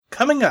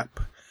Coming up,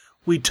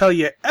 we tell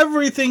you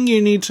everything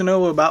you need to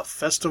know about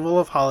Festival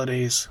of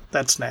Holidays.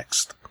 That's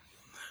next.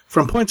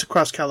 From points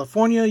across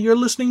California, you're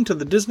listening to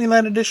the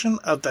Disneyland edition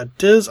of the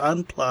Diz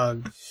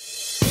Unplugged.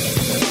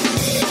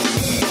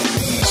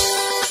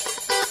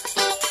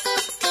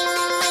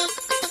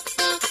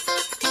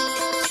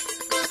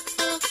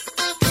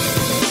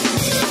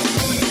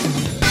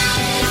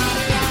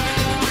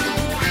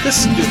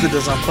 This is the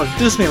Diz Unplugged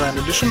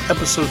Disneyland edition,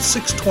 episode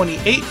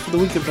 628 for the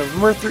week of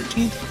November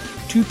 13th,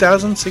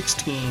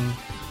 2016.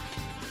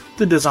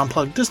 The Diz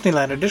Unplugged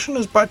Disneyland edition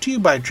is brought to you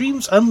by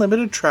Dreams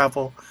Unlimited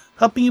Travel,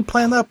 helping you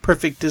plan the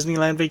perfect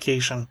Disneyland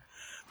vacation.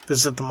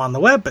 Visit them on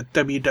the web at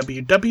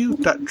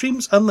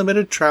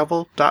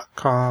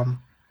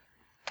www.dreamsunlimitedtravel.com.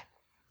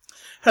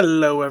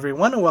 Hello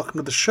everyone and welcome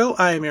to the show.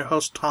 I am your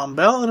host Tom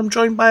Bell and I'm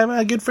joined by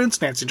my good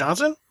friends Nancy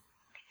Johnson.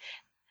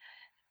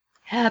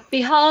 Happy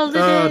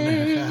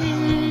holidays!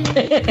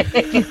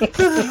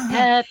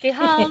 Happy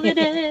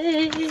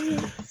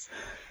holidays!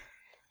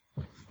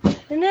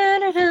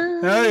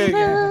 There you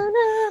go.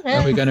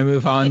 Are we going to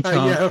move on,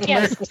 Tom?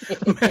 Yes.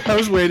 I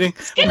was waiting.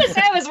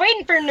 I was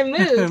waiting for him to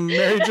move.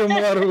 Mary Jo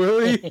Malata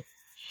Willie.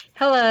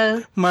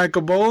 Hello.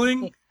 Michael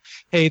Bowling.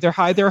 Hey there,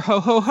 hi there, ho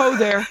ho ho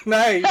there.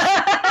 Nice.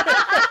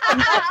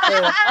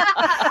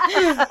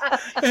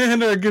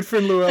 And our good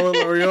friend Luella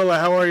Loriola.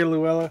 How are you,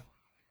 Luella?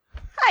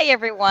 Hi,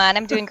 everyone.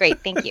 I'm doing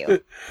great. Thank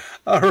you.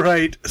 All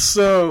right.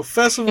 So,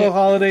 Festival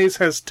Holidays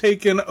has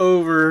taken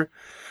over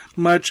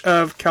much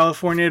of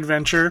California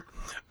Adventure.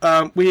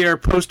 We are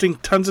posting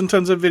tons and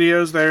tons of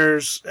videos.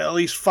 There's at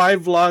least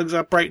 5 vlogs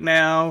up right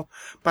now.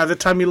 By the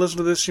time you listen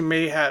to this, you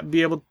may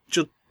be able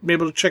to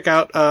check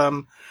out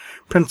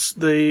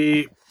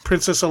the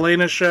Princess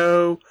Elena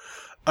show.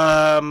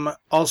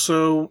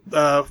 Also,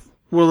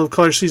 World of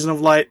Color Season of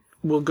Light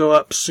will go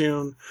up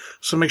soon.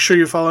 So make sure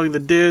you're following the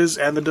Diz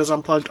and the Diz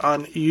Unplugged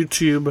on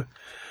YouTube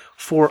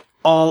for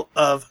all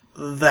of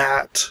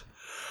that.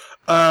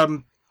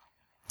 All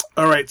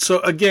right. So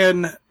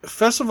again,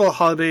 Festival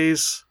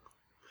Holidays,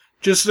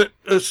 just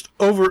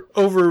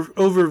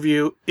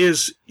overview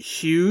is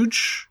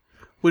huge.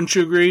 Wouldn't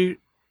you agree,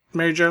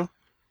 Mary Jo?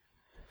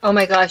 Oh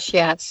my gosh,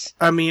 yes.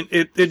 I mean,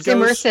 it's goes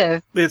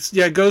immersive.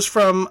 It goes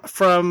from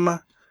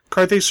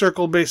Carthay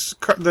Circle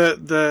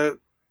the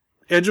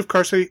edge of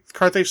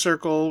Carthay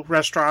Circle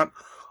restaurant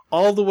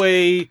all the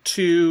way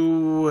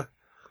to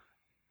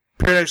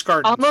Paradise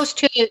Gardens. Almost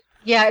to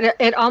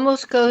it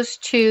almost goes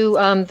to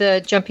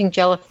the jumping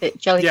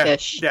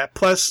jellyfish. Yeah.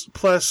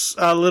 Plus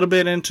a little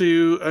bit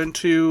into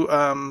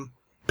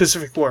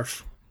Pacific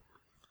Wharf.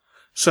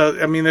 So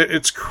I mean,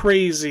 it's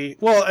crazy.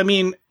 Well, I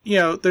mean,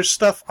 there's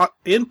stuff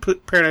in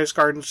Paradise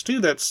Gardens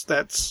too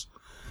that's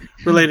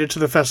related to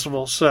the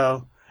festival.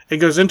 So it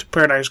goes into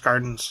Paradise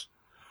Gardens.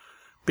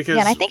 Because,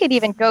 and I think it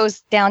even goes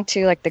down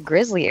to like the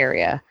Grizzly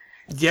area.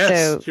 Yes,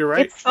 so you're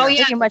right. It's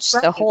pretty much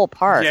the whole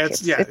park. Yeah,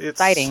 it's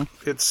exciting.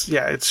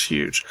 It's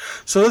huge.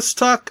 So let's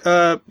talk.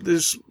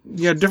 There's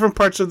different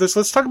parts of this.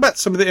 Let's talk about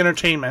some of the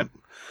entertainment.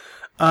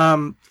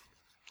 So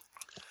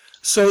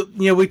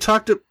we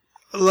talked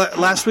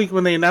last week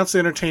when they announced the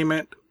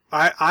entertainment.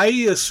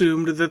 I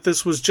assumed that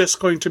this was just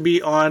going to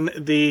be on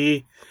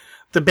the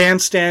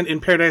bandstand in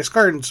Paradise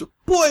Gardens.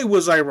 Boy,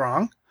 was I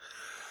wrong.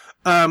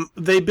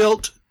 They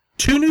built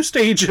 2 new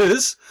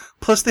stages,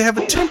 plus they have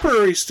a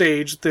temporary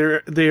stage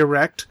they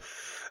erect.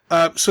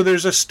 So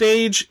there's a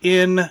stage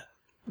in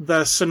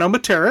the Sonoma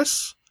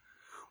Terrace,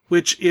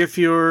 which if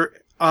you're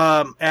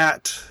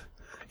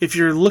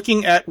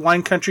looking at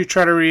Wine Country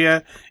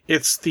Trattoria,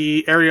 it's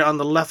the area on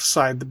the left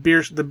side,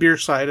 the beer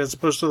side, as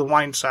opposed to the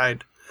wine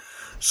side.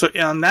 So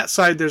on that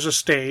side, there's a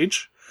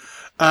stage.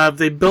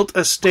 They built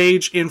a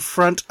stage in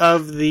front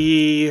of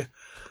the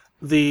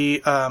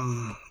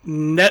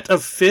net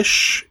of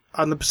fish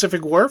on the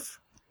Pacific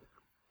Wharf.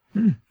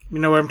 You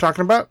know what I'm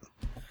talking about?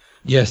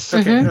 Yes.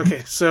 Okay. Mm-hmm.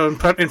 Okay. So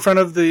in front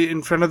of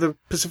the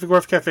Pacific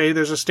Wharf Cafe,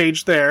 there's a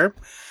stage there,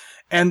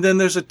 and then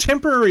there's a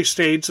temporary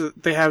stage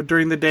that they have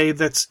during the day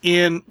that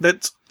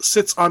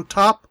sits on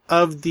top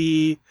of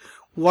the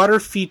water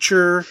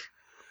feature,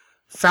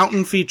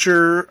 fountain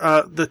feature,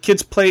 the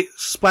kids play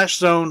splash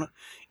zone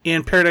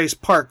in Paradise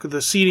Park,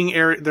 the seating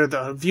area,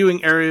 the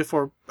viewing area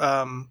for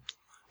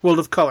World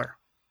of Color.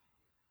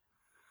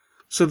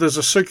 So there's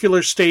a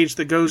circular stage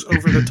that goes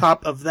over the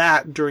top of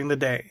that during the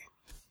day.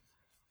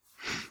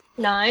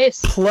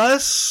 Nice.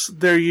 Plus,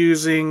 they're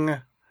using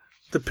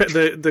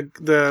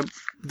the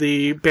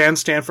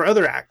bandstand for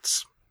other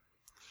acts.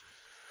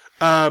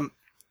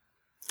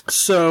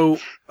 So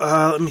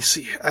let me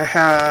see.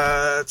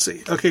 Let's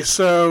see. Okay,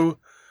 so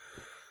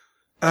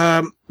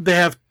they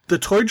have the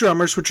toy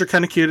drummers, which are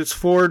kind of cute. It's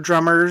 4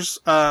 drummers.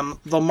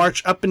 They'll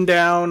march up and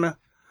down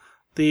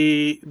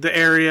the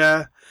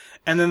area.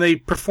 And then they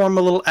perform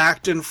a little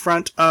act in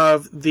front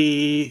of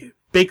the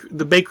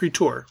bakery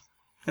tour,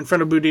 in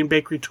front of Boudin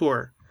Bakery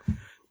Tour.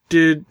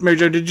 Mary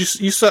Jo, did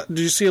you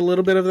see a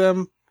little bit of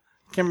them?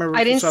 Can't remember.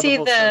 I didn't see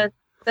the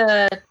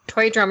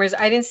toy drummers.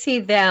 I didn't see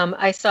them.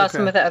 I saw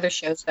some of the other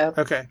shows though.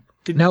 Okay.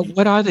 Now,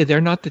 what are they? They're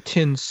not the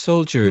tin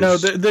soldiers. No,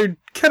 they're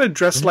kind of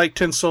dressed like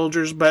tin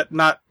soldiers, but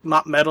not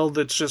metal.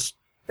 That's just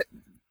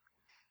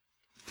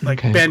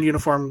like band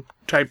uniform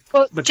type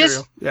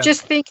material.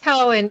 Just think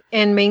how in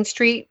Main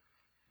Street,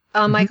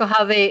 Michael,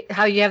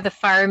 how you have the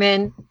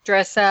firemen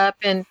dress up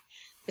and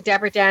the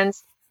Dapper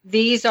Dans.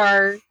 These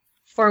are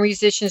 4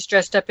 musicians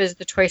dressed up as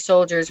the toy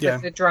soldiers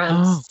with the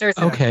drums. Oh, There's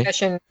a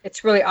percussion.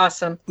 It's really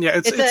awesome. Yeah,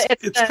 it's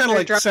kind of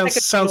like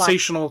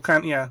sensational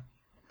kind. Yeah.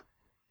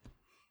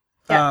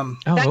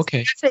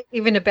 That's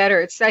even a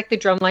better. It's like the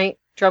drum line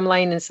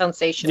and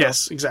sensational.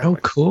 Yes, exactly. Oh,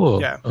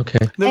 cool. Yeah.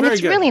 Okay. And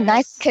it's really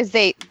nice because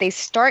they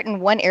start in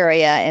one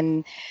area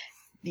and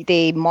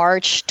they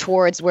march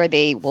towards where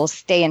they will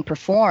stay and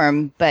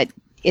perform, but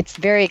it's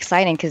very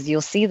exciting because you'll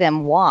see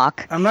them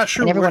walk. I'm not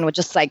sure. And everyone would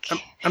just like.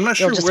 I'm not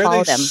sure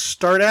where they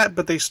start at,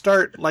 but they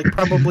start like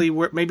probably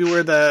where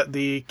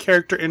the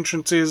character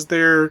entrance is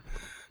there,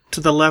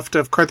 to the left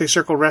of Carthay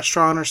Circle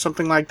Restaurant or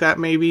something like that,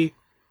 maybe.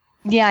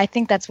 Yeah, I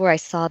think that's where I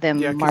saw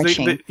them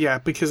marching.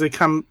 Because they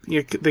come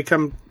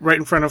right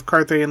in front of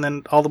Carthay and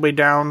then all the way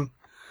down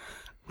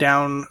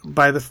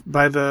by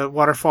the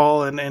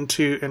waterfall and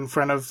into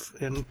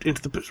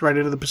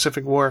the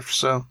Pacific Wharf.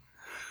 So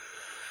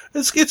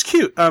it's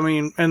cute. I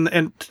mean,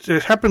 and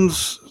it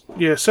happens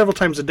several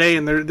times a day,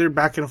 and they're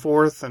back and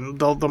forth, and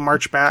they'll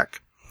march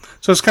back.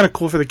 So it's kind of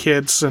cool for the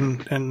kids,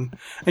 and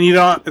you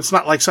don't. It's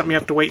not like something you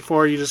have to wait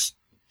for. It's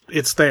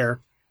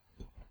there.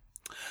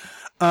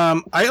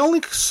 I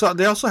only saw.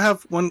 They also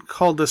have one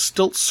called the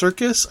Stilt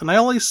Circus, and I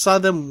only saw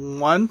them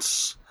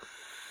once.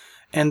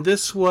 And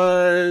this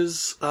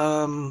was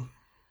kind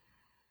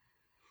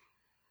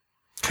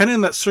of in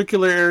that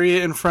circular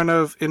area in front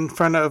of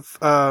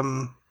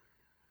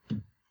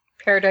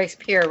Paradise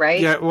Pier,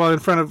 right? Yeah, well, in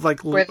front of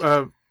like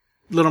Little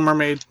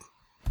Mermaid.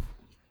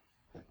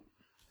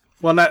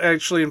 Well, not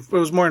actually. It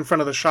was more in front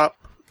of the shop,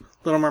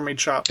 Little Mermaid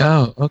shop.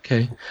 Oh,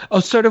 okay.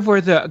 Oh, sort of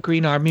where the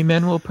Green Army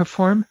Men will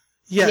perform.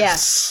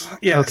 Yes.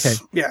 Okay.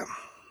 Yeah.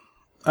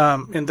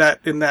 In that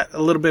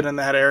a little bit in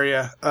that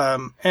area.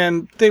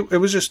 And it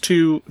was just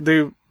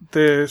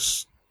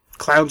there's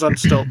clowns on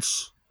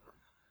stilts.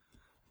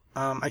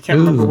 I can't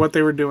remember what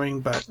they were doing,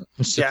 but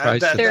I'm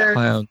surprised at the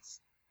clowns.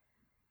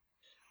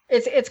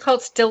 It's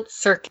called Stilt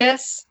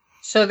Circus.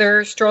 So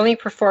they're strolling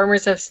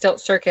performers of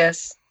Stilt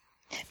Circus.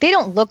 They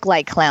don't look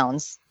like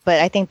clowns, but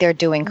I think they're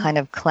doing kind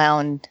of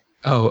clown.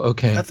 Oh,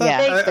 okay.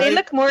 They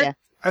look more. Yeah.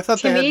 I thought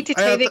to me to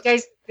tell you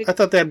guys. I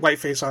thought they had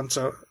whiteface on,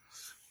 so.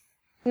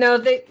 No,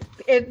 they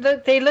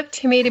look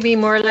to me to be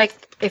more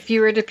like if you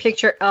were to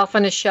picture Elf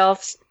on a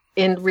Shelf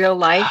in real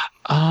life.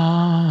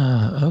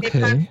 Ah, okay.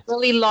 They've got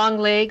really long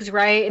legs,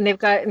 right? And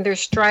they're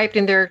striped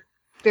and they're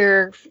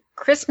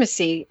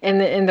Christmassy and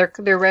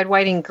they're red,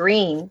 white, and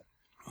green,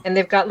 and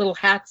they've got little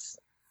hats.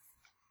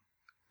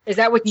 Is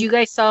that what you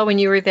guys saw when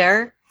you were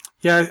there?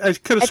 Yeah, I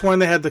could have sworn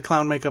they had the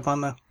clown makeup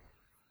on though.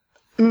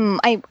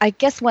 I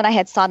guess when I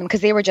had saw them,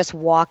 because they were just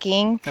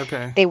walking.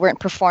 Okay. They weren't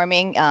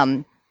performing.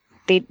 I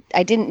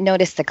didn't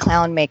notice the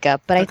clown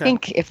makeup, but I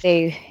think if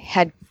they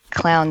had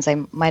clowns, I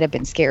might have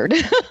been scared.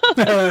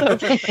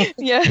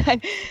 Yeah,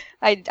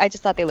 I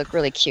just thought they looked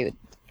really cute.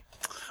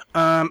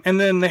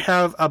 And then they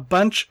have a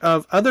bunch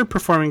of other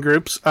performing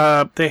groups.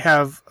 They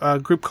have a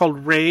group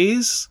called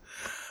Rays.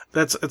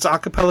 It's a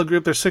cappella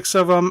group. There's 6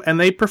 of them, and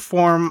they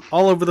perform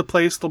all over the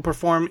place. They'll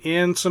perform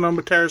in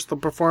Sonoma Terrace. They'll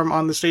perform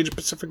on the stage at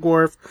Pacific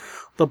Wharf.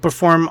 They'll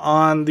perform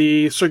on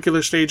the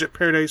circular stage at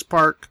Paradise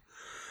Park.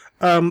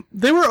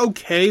 They were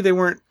okay. They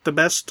weren't the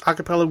best a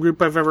cappella group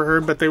I've ever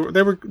heard, but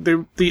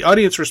the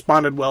audience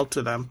responded well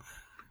to them.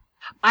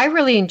 I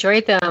really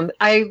enjoyed them.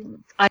 I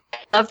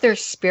love their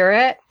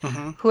spirit.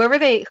 Mm-hmm.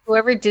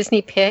 Whoever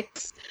Disney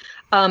picks,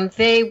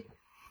 they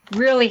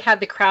really had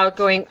the crowd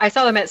going. I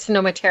saw them at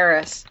Sonoma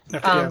Terrace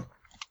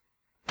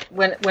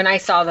when I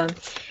saw them,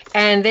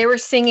 and they were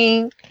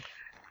singing.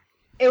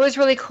 It was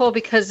really cool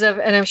because of,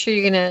 and I'm sure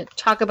you're going to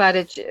talk about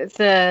it,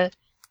 the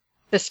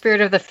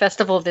spirit of the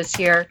festival this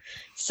year.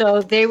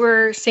 So they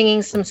were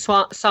singing some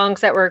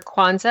songs that were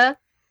Kwanzaa.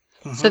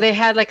 Mm-hmm. So they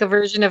had like a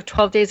version of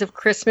 12 Days of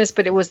Christmas,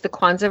 but it was the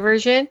Kwanzaa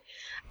version,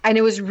 and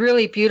it was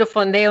really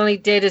beautiful. And they only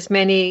did as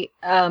many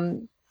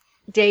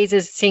days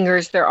as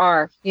singers there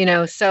are,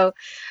 So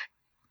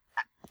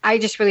I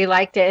just really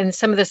liked it, and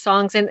some of the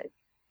songs. And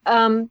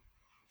I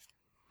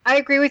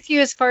agree with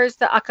you as far as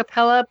the a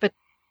cappella, but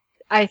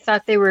I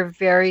thought they were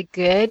very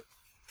good.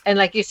 And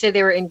like you said,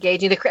 they were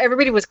engaging.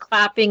 Everybody was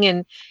clapping,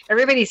 and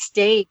everybody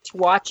stayed to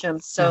watch them.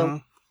 So,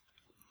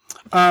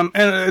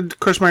 and of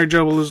course, Mary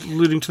Jo was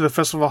alluding to the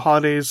Festival of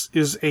Holidays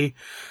is a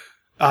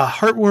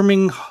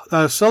heartwarming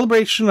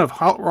celebration of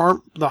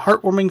the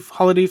heartwarming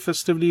holiday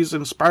festivities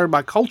inspired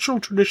by cultural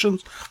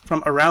traditions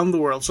from around the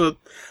world. So,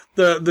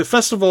 the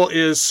festival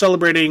is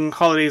celebrating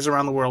holidays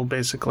around the world,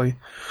 basically,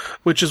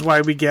 which is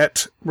why we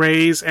get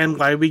Rays and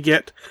why we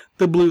get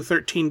the Blue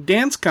 13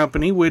 Dance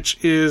Company, which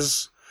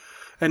is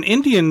an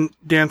Indian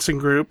dancing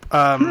group.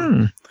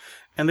 And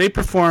they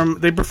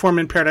perform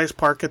in Paradise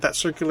Park at that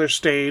circular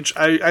stage.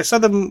 I saw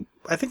them.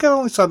 I think I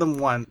only saw them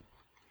once.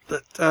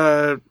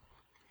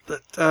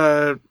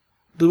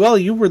 Luella,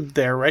 you were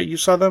there, right? You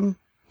saw them?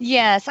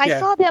 Yes, I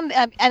saw them,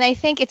 and I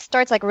think it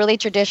starts like really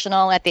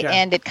traditional. At the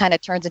end, it kind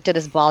of turns into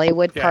this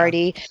Bollywood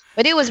party,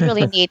 but it was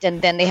really neat.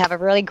 And then they have a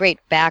really great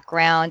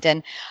background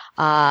and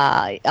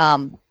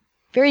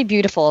very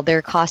beautiful.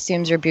 Their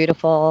costumes are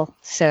beautiful.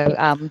 So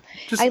I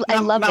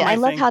loved it. I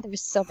love how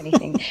there's so many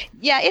things.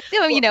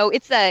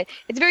 It's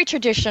very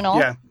traditional.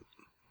 Yeah.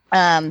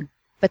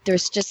 But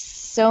there's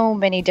just so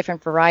many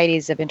different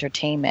varieties of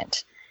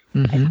entertainment.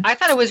 Mm-hmm. I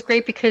thought it was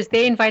great because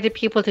they invited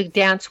people to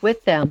dance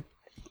with them.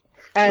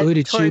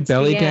 Did you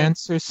belly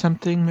dance or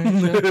something,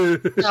 Mary Jo?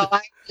 No,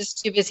 I was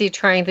too busy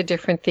trying the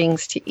different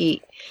things to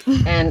eat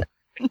and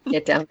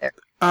get down there.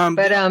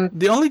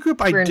 The only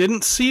group I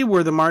didn't see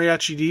were the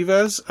Mariachi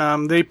Divas.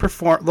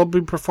 They'll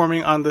be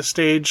performing on the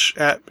stage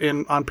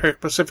on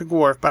Pacific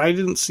Wharf, but I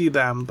didn't see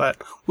them.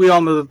 But we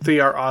all know that they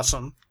are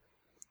awesome.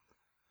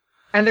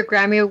 And they're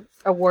Grammy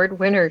Award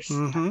winners.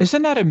 Mm-hmm.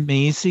 Isn't that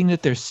amazing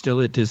that they're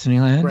still at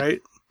Disneyland?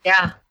 Right.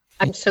 Yeah.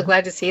 I'm so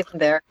glad to see them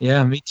there.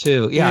 Yeah, me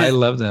too. Yeah, I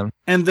love them.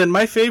 And then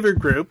my favorite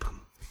group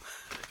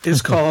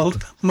is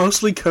called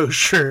Mostly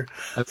Kosher.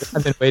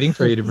 I've been waiting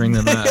for you to bring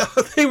them up.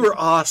 They were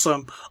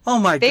awesome. Oh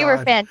my god. They were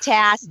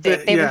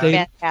fantastic. They were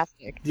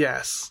fantastic.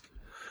 Yes.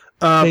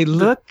 They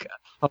look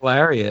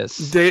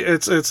hilarious.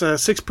 It's a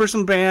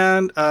 6-person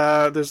band.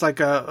 There's like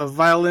a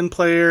violin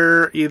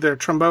player, either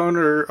trombone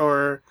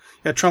or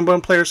a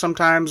trombone player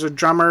sometimes, a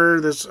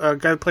drummer. There's a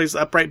guy who plays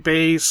the upright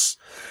bass,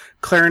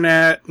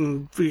 clarinet,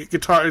 and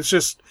guitar.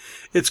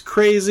 It's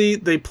crazy.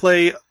 They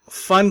play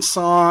fun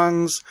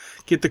songs,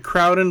 get the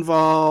crowd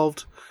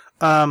involved.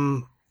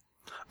 When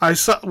I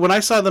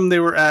saw them, they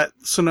were at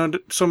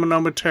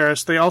Sonoma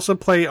Terrace. They also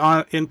play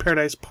in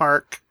Paradise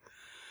Park.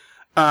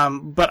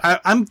 But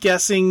I'm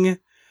guessing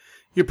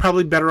you're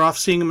probably better off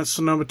seeing them at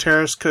Sonoma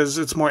Terrace because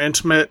it's more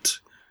intimate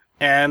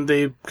and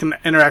they can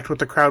interact with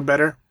the crowd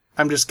better.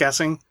 I'm just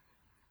guessing.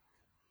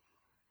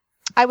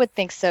 I would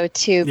think so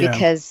too,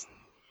 because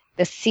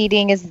the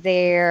seating is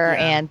there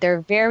and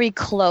they're very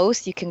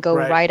close. You can go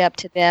right up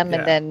to them,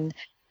 and then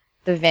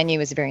the venue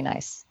is very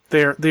nice.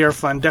 They are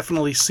fun.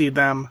 Definitely see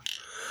them.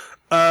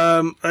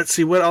 Let's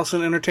see what else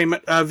in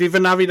entertainment. Viva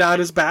Navidad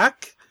is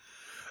back.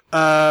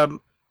 I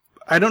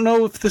don't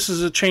know if this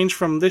is a change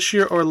from this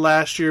year or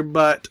last year,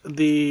 but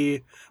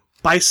the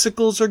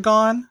bicycles are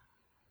gone.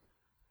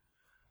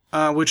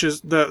 Which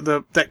is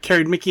that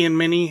carried Mickey and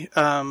Minnie.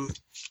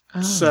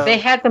 So they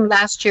had them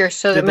last year,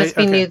 so that must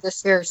be new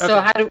this year.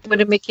 So what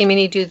did Mickey and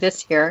Minnie do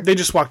this year? They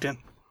just walked in.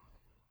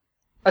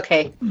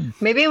 Okay.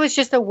 Maybe it was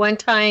just a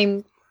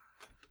one-time...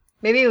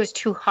 Maybe it was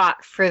too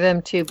hot for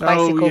them to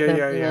bicycle them.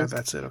 Yeah,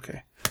 that's it,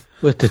 okay.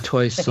 With the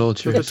toy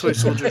soldiers. With the toy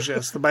soldiers,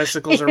 yes. The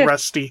bicycles are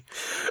rusty.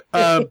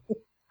 But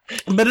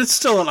it's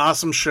still an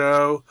awesome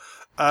show.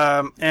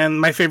 And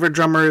my favorite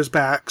drummer is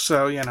back,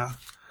 so,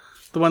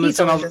 the one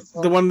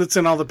that's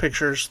in all the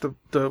pictures,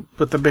 the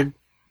with the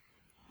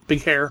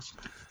big hair.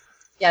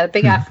 Yeah, the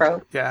big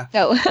afro. Yeah.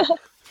 No.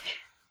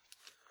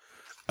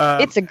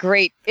 It's a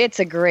great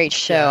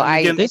show.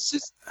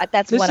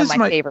 That's one of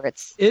my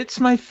favorites.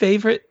 It's my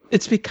favorite.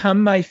 It's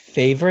become my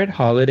favorite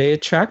holiday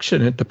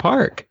attraction at the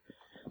park.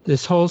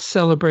 This whole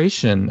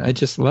celebration, I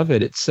just love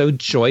it. It's so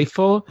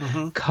joyful,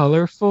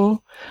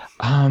 colorful.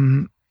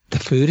 The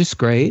food is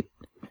great.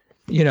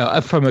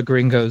 From a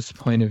gringo's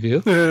point of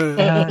view.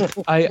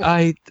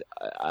 I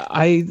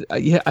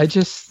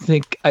just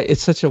think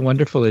it's such a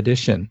wonderful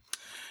addition.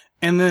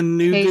 And then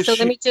so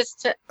let me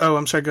just. Oh,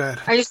 I'm sorry. Go ahead.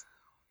 I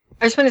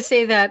just want to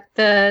say that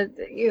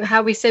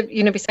how we said,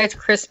 besides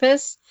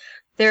Christmas,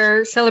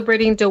 they're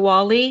celebrating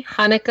Diwali,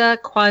 Hanukkah,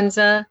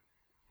 Kwanzaa,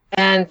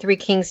 and Three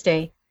Kings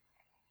Day.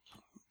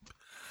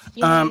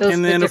 Those and are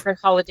then the different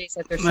holidays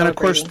that they're celebrating. And of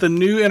course, the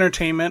new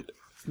entertainment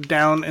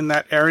down in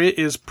that area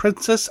is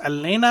Princess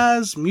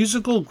Elena's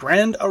musical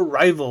grand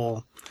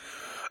arrival.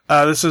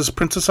 This is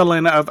Princess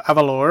Elena of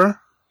Avalor.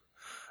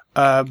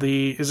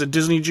 Is a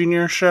Disney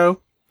Junior show.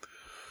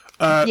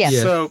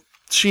 Yes. So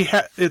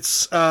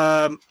it's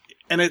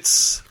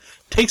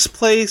takes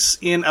place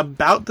in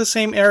about the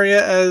same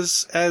area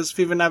as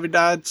Viva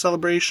Navidad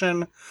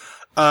celebration.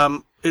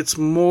 It's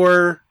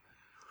more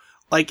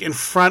like in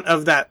front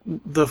of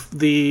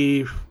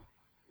the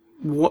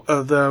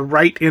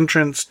right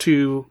entrance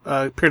to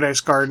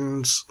Paradise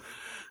Gardens,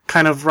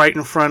 kind of right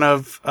in front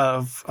of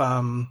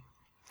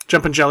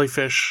Jumpin'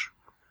 Jellyfish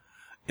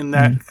in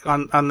that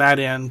on that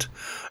end.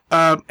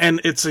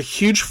 And it's a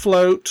huge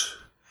float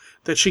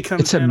that she comes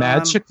in. It's a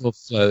magical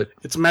float.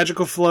 It's a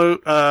magical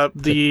float.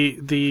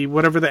 The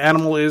whatever the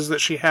animal is that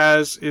she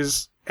has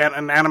is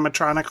an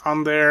animatronic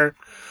on there.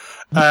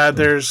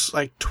 There's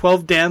like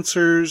 12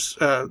 dancers.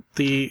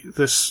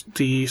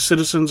 The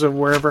citizens of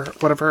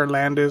whatever her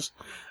land is,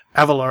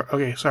 Avalor.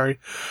 Okay, sorry,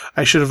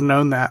 I should have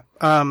known that.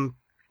 Yes,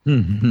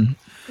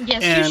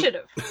 you should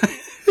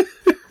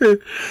have.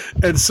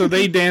 And so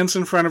they dance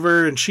in front of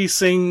her, and she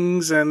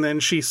sings, and then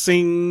she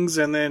sings,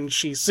 and then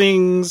she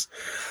sings.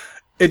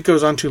 It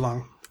goes on too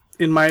long,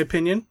 in my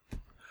opinion.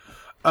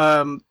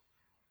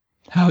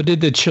 How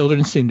did the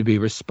children seem to be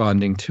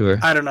responding to her?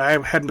 I don't know.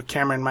 I had the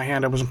camera in my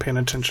hand. I wasn't paying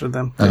attention to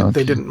them. Oh, okay.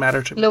 They didn't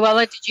matter to me.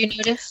 Luella, did you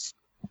notice?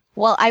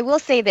 Well, I will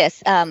say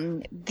this.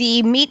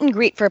 The meet and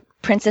greet for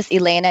Princess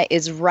Elena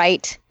is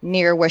right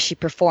near where she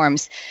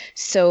performs.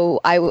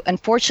 So I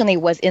unfortunately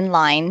was in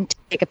line to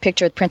take a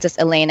picture with Princess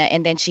Elena,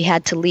 and then she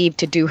had to leave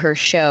to do her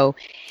show.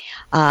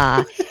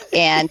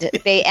 And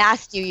they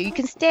asked you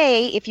can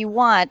stay if you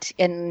want.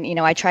 And,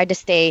 I tried to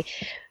stay,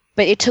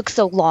 but it took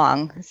so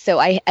long. So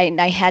I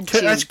had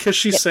to. That's because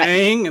she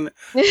sang. And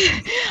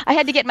I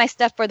had to get my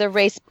stuff for the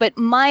race. But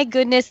my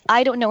goodness,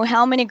 I don't know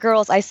how many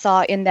girls I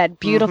saw in that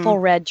beautiful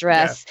red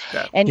dress.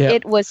 Yeah. And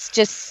it was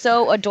just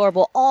so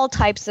adorable. All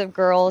types of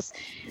girls,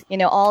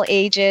 all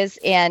ages.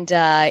 And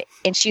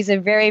she's a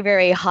very,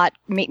 very hot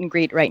meet and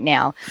greet right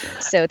now.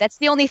 So that's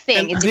the only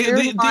thing. It's if you're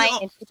in line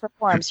and she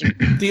performs.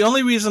 The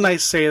only reason I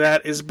say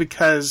that is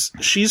because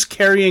she's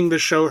carrying the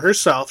show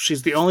herself.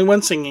 She's the only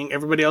one singing.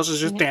 Everybody else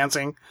is just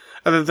dancing,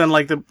 other than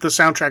like the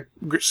soundtrack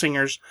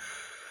singers.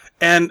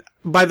 And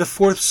by the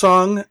fourth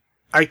song,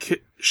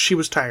 she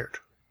was tired.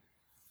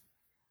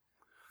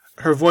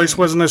 Her voice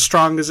wasn't as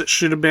strong as it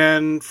should have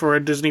been for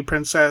a Disney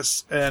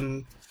princess,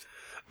 and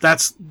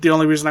that's the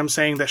only reason I'm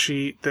saying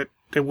that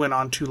it went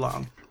on too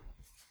long.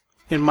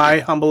 In my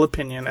humble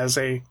opinion, as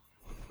a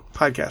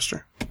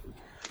podcaster.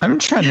 I'm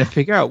trying to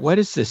figure out what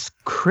is this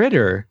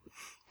critter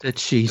that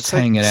she's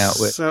hanging out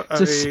with. So,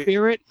 it's a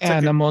spirit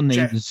animal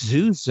named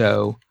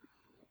Zuzo.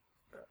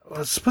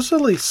 Well,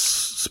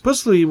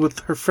 supposedly with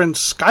her friend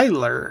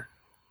Skylar.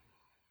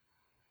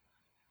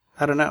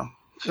 I don't know.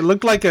 It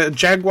looked like a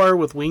jaguar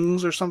with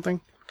wings or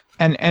something.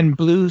 And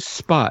blue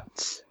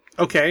spots.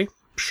 Okay,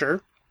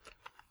 sure.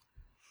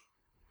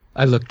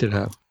 I looked it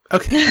up.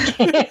 Okay.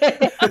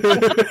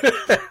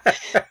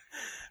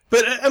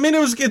 But I mean,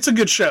 it's a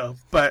good show.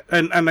 But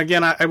and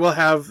again, I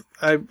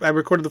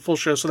recorded the full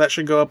show, so that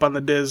should go up on the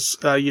Diz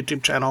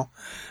YouTube channel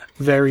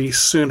very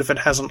soon if it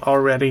hasn't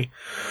already.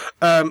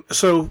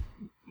 So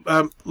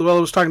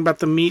Luella was talking about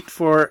the meet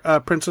for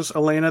Princess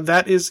Elena.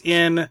 That is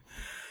in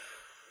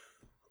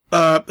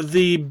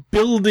the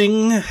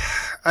building.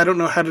 I don't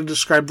know how to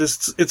describe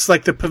this. It's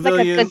like the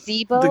pavilion, like a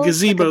gazebo. The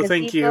gazebo.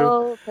 Thank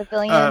you.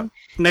 Pavilion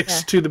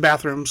next to the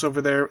bathrooms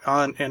over there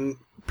in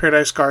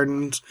Paradise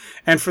Gardens.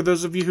 And for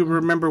those of you who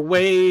remember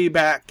way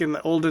back in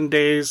the olden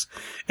days,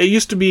 it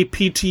used to be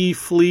P.T.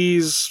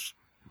 Flea's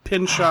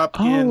pin shop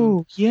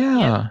in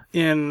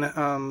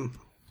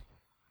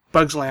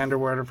Bugs Land or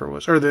whatever it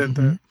was, or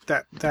that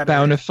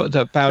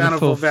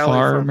Bountiful Valley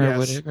Farm or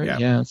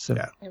yes,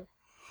 whatever. Yeah.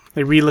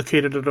 They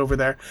relocated it over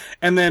there,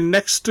 and then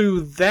next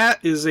to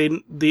that is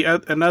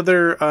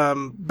another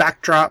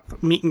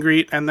backdrop meet and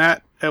greet, and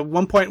that at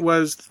one point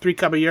was Three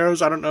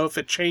Caballeros. I don't know if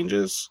it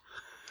changes.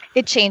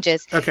 It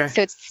changes. Okay.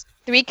 So it's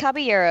Three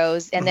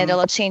Caballeros, and then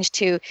it'll change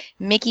to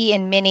Mickey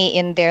and Minnie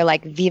in their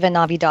like Viva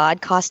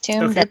Navidad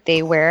costume that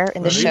they wear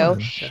in the show,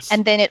 yes.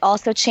 and then it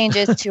also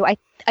changes to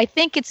I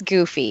think it's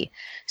Goofy.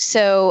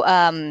 So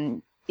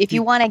if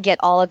you want to get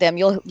all of them,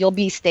 you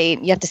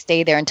have to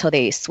stay there until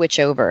they switch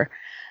over.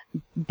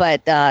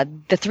 But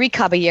the Three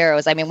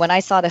Caballeros, I mean, when I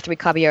saw the Three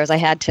Caballeros, I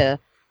had to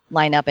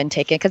line up and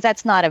take it because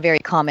that's not a very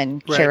common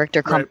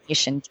character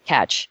combination to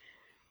catch.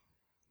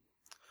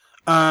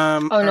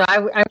 I'm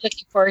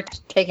looking forward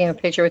to taking a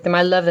picture with them.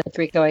 I love the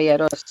Three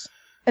Caballeros.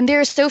 And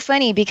they're so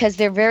funny because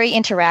they're very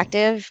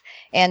interactive.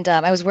 And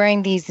I was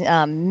wearing these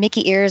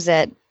Mickey ears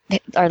that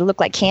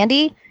look like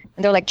candy,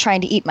 and they're like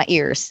trying to eat my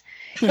ears.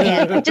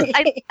 And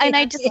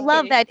I just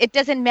love that. It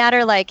doesn't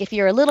matter like if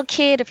you're a little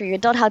kid, if you're an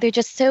adult, how they're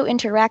just so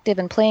interactive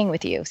and playing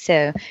with you.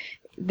 So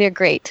they're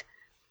great.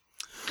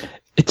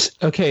 It's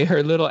okay.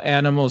 Her little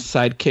animal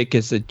sidekick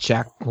is a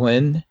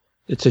Jacqueline.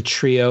 It's a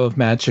trio of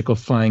magical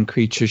flying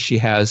creatures she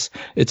has.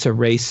 It's a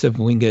race of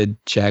winged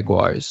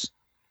jaguars.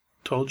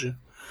 Told you.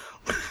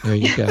 There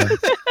you go.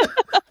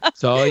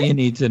 That's all you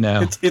need to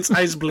know. It's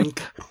Eyes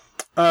Blink.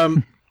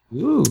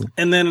 Ooh.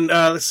 And then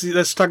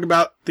let's talk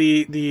about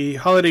the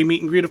holiday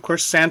meet and greet. Of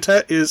course,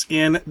 Santa is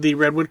in the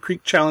Redwood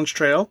Creek Challenge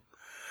Trail.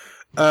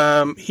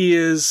 He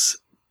is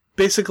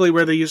basically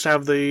where they used to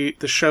have the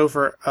show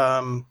for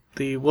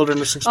the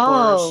Wilderness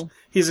Explorers. Oh.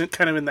 He's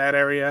kind of in that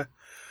area.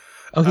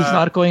 Oh, he's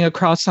not going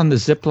across on the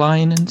zip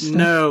line and stuff?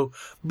 No,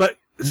 but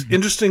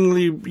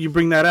interestingly, you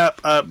bring that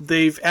up.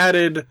 They've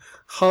added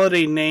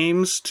holiday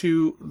names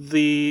to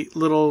the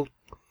little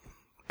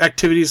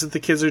activities that the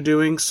kids are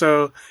doing.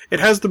 So it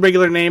has the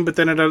regular name, but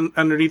then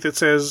underneath it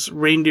says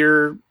flying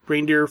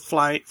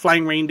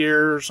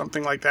reindeer or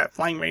something like that.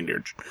 Flying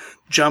reindeer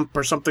jump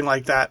or something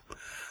like that.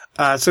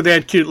 So they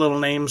had cute little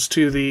names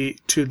to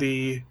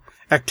the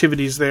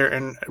activities there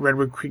in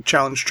Redwood Creek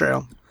Challenge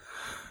Trail.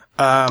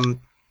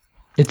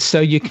 It's so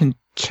you can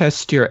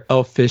test your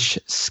elfish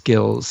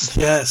skills.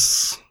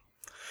 Yes.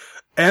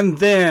 And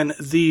then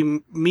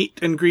the meet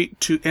and greet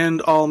to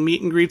end all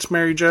meet and greets,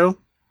 Mary Jo.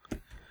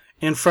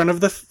 In front of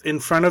the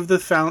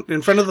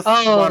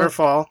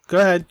waterfall. Go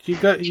ahead.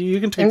 You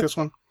can take this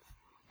one.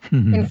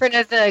 In front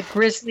of the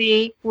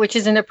Grizzly, which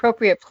is an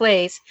appropriate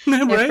place.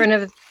 Right? In front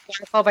of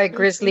Waterfall by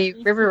Grizzly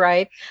River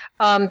Ride,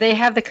 they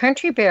have the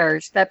country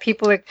bears that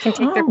people can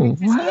take their pictures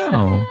with,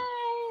 wow.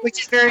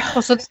 which is very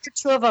cool. So there's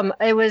two of them.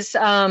 It was,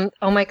 oh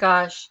my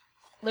gosh.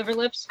 Liver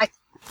lips?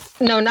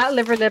 No, not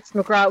Liver Lips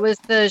McGraw. It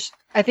was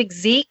I think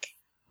Zeke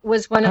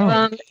was one of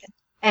them,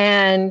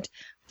 and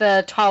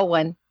the tall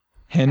one.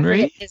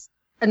 Henry?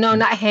 No,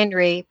 not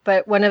Henry,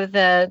 but one of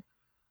the.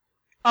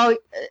 Oh,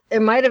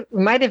 it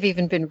might have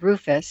even been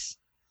Rufus.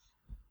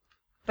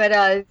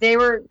 But they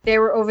were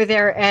over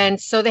there, and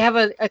so they have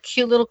a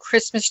cute little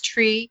Christmas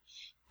tree,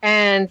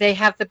 and they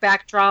have the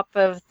backdrop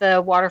of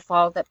the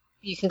waterfall that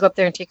you can go up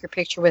there and take your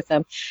picture with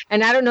them.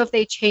 And I don't know if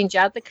they change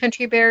out the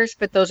country bears,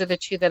 but those are the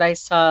two that I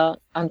saw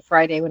on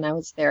Friday when I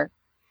was there.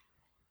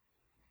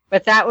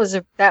 But that was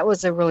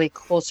a really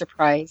cool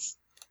surprise.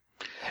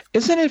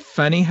 Isn't it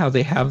funny how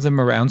they have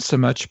them around so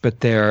much, but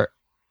their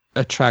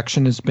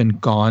attraction has been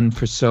gone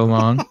for so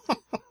long?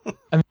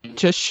 I mean, it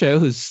just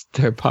shows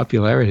their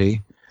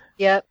popularity.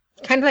 Yep.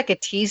 Kind of like a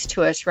tease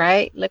to us,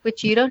 right? Look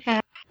what you don't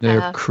have.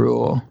 They're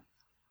cruel.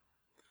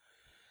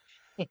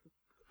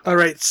 All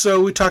right,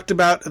 so we talked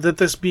about that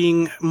this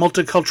being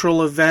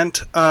multicultural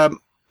event,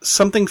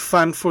 something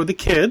fun for the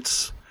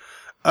kids.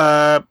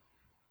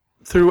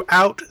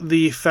 Throughout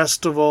the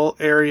festival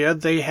area,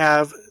 they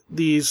have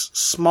these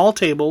small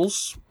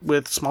tables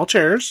with small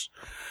chairs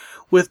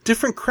with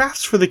different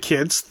crafts for the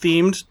kids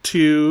themed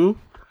to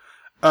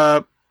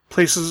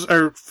places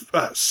or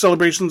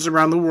celebrations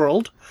around the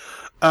world.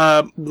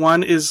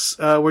 One is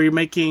where you're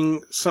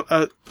making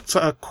a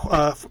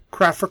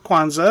craft for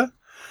Kwanzaa,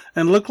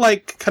 and looked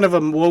like kind of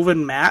a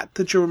woven mat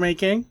that you were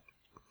making.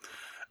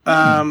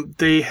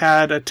 They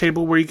had a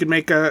table where you could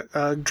make a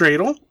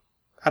dreidel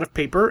out of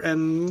paper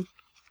and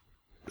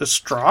a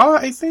straw,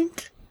 I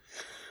think.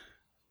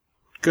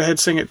 Go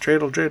ahead, sing it.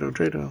 Dreidel, dreidel,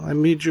 dreidel. I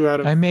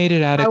made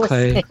it out of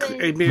clay.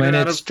 When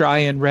out it's of dry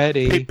and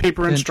ready.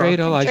 paper and straw.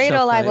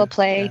 Dreidel I will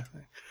play.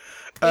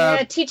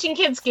 Yeah, teaching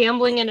kids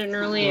gambling at an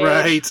early age.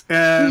 Right.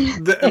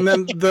 And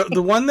then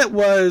the one that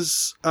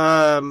was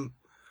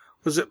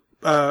it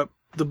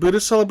the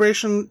Buddhist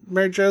celebration,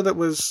 Mary Jo, that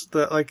was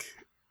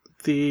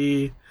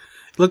it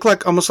looked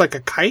like almost like a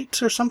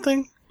kite or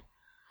something?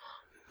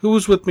 Who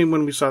was with me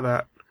when we saw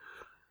that?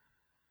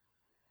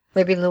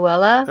 Maybe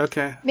Luella?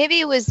 Okay. Maybe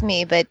it was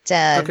me, but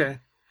okay.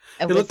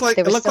 It looked like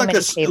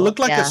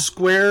a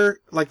square,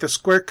 like the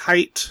square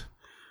kite,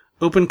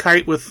 open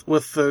kite with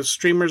the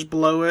streamers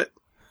below it.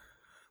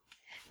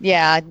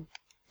 Yeah,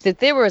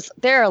 there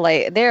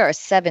are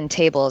 7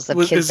 tables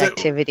of kids'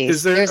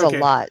 activities. There's a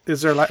lot.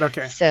 Is there a lot?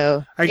 Okay.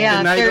 So I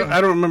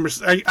don't remember.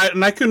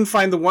 And I couldn't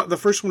find the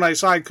first one I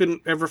saw. I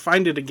couldn't ever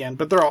find it again.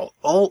 But they're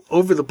all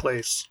over the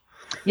place.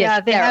 Yeah,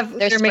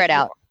 they're spread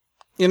out.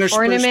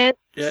 Ornament.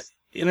 Yeah,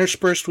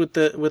 interspersed with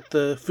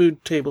the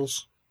food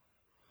tables.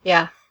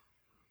 Yeah.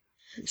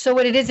 So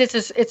what it is,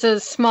 it's a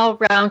small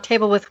round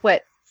table with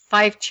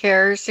 5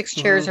 chairs, 6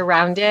 chairs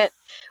around it,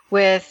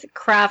 with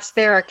crafts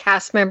there, a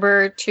cast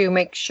member to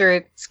make sure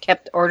it's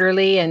kept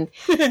orderly, and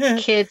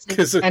kids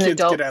because the and kids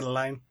adults get out of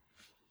line.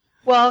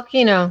 Well,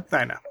 I know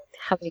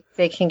how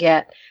they can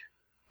get,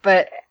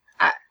 but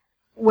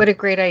what a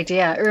great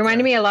idea! It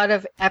reminded me a lot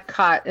of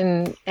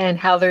Epcot and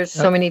how there's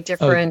so many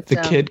different the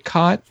kid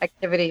cot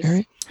activities.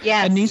 Right?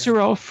 Yes, and these are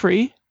all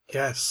free.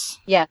 Yes.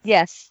 Yeah.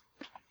 Yes.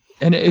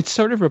 And it's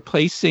sort of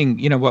replacing,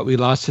 what we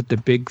lost at the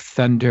Big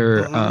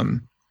Thunder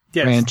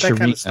yes, Ranch that Arena.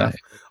 kind of stuff.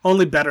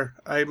 Only better.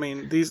 I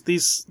mean,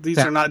 these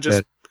are not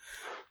just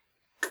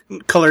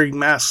coloring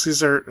masks.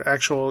 These are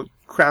actual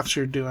crafts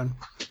you're doing.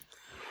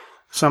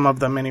 Some of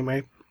them,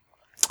 anyway.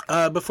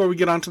 Before we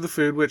get on to the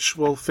food, which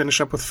we'll finish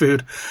up with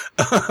food,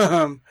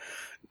 do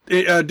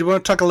you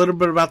want to talk a little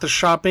bit about the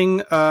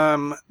shopping?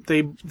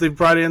 They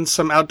brought in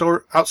some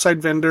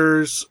outside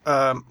vendors.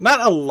 Not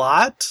a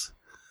lot,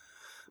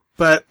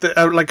 but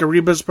like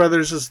Arribas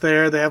Brothers is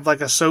there. They have like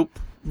a soap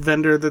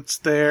vendor that's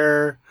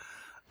there.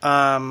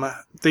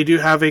 They do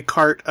have a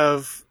cart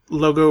of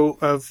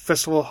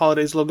Festival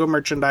Holidays logo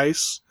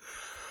merchandise.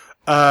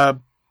 They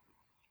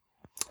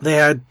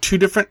had 3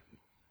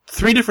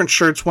 different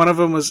shirts. One of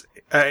them was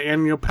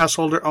annual pass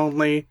holder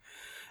only,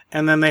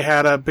 and then they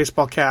had a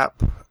baseball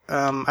cap.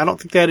 I don't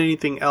think they had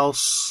anything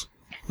else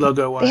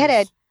logo-wise. They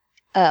had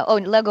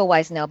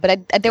logo-wise, no.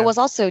 But there was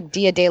also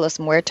Dia de los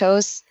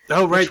Muertos.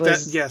 Oh, right.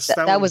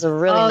 That was a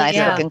really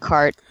nice-looking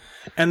cart.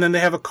 And then they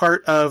have a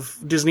cart of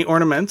Disney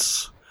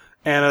ornaments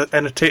and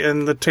a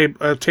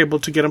table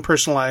to get them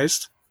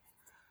personalized.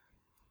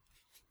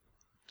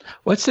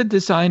 What's the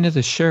design of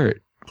the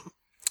shirt?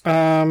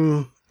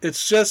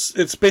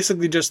 It's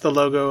basically just the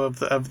logo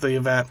of the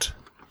event.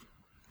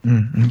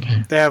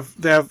 Okay. They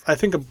have I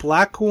think a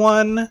black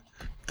one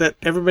that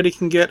everybody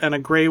can get, and a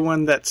gray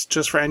one that's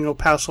just for annual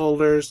pass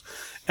holders.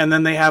 And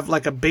then they have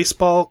like a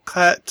baseball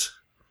cut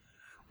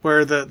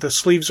where the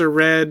sleeves are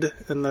red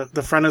and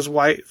the front is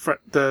white.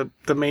 The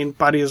main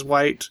body is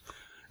white,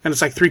 and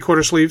it's like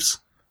 3/4 sleeves.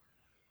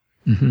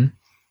 Mm-hmm.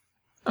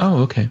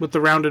 Oh, okay. With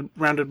the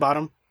rounded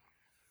bottom.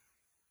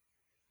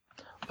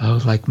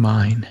 Oh, like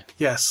mine.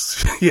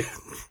 Yes. Yeah.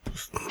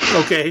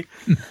 Okay.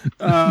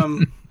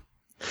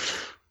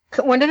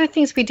 One of the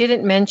things we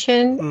didn't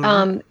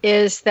mention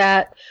is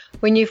that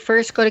when you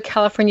first go to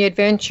California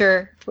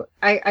Adventure,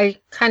 I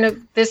kind of,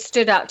 this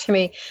stood out to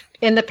me.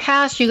 In the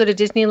past, you go to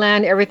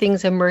Disneyland,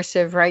 everything's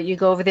immersive, right? You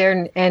go over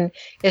there and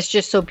it's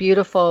just so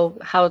beautiful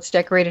how it's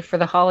decorated for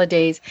the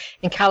holidays.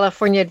 And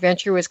California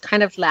Adventure was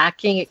kind of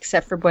lacking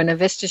except for Buena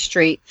Vista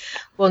Street.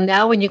 Well,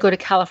 now when you go to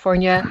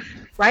California,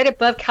 right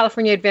above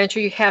California Adventure,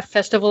 you have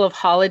Festival of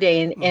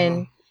Holiday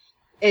and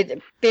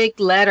it big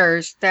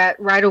letters that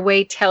right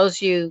away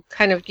tells you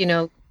kind of,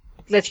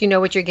 lets you know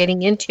what you're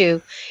getting into.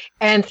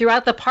 And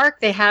throughout the park,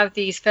 they have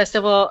these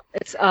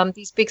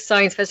these big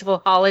signs,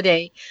 Festival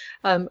Holiday,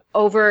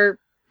 over,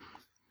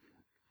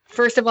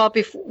 first of all,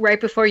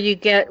 right before you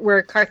get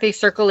where Carthay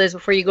Circle is,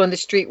 before you go in the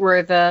street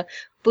where the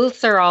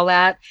booths are all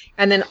at,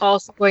 and then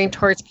also going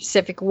towards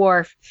Pacific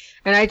Wharf.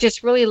 And I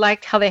just really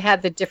liked how they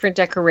had the different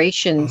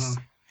decorations.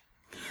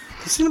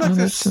 It seems like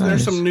there's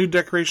some new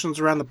decorations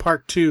around the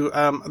park, too,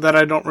 that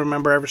I don't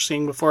remember ever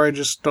seeing before. I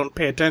just don't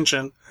pay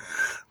attention.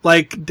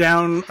 Like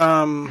down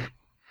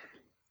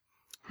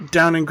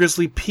in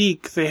Grizzly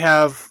Peak, they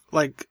have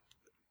like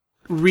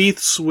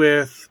wreaths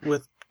with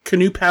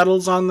canoe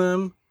paddles on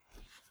them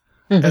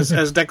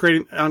as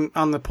decorating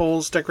on the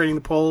poles, decorating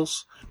the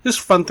poles. Just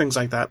fun things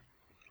like that.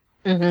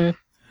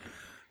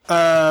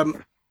 All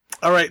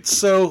right,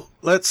 so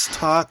let's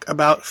talk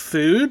about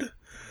food.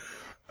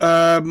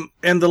 And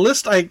the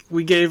list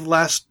we gave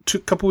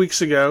couple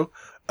weeks ago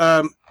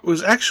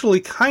was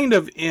actually kind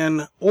of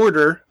in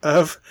order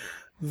of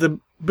the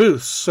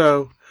booths,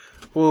 so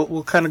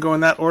we'll kind of go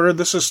in that order.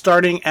 This is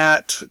starting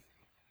at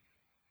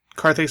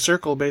Carthay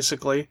Circle,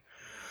 basically.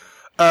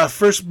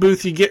 First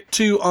booth you get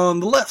to on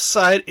the left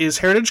side is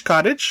Heritage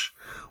Cottage,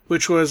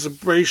 which was a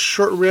braised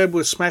short rib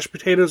with smashed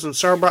potatoes and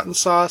sauerbraten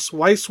sauce,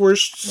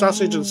 Weisswurst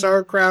sausage and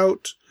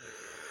sauerkraut,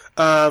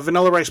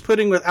 vanilla rice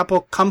pudding with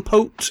apple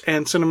compote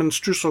and cinnamon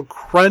streusel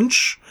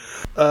crunch.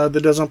 The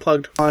Des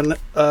Unplugged on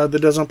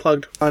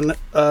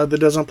the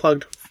Des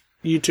Unplugged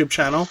YouTube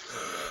channel.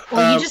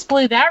 Well, you just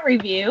blew that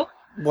review.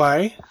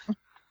 Why?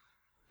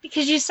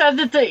 Because you said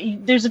that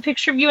there's a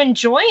picture of you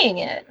enjoying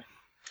it.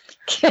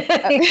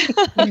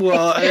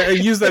 Well, I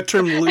use that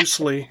term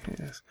loosely.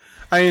 Yes.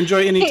 I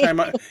enjoy anytime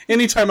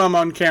I'm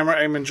on camera,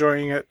 I'm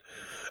enjoying it.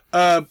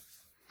 I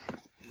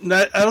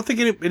don't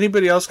think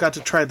anybody else got to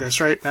try this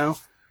right now.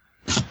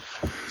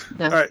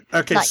 No. All right.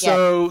 Okay.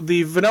 So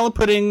the vanilla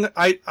pudding,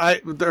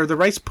 or the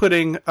rice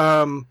pudding.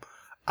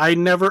 I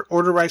never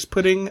order rice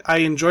pudding. I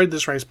enjoyed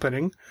this rice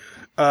pudding.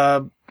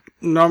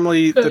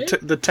 Normally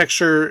the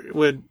texture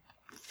would,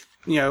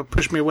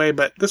 push me away,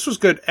 but this was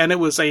good, and it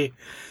was a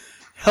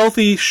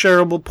healthy,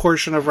 shareable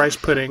portion of rice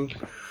pudding.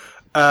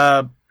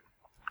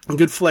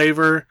 Good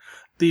flavor.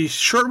 The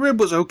short rib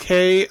was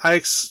okay.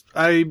 I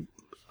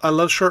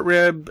love short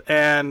rib,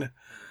 and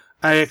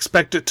I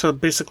expect it to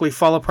basically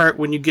fall apart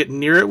when you get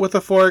near it with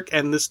a fork,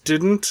 and this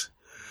didn't.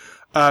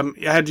 I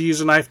had to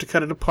use a knife to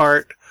cut it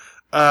apart.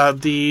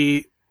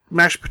 The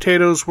mashed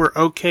potatoes were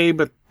okay,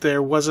 but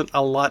there wasn't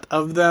a lot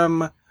of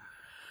them.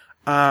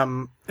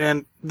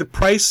 And the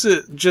price,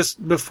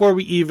 just before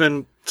we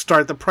even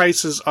start, the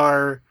prices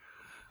are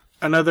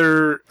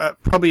another,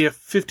 probably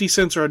 50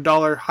 cents or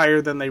 $1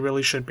 higher than they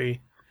really should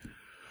be.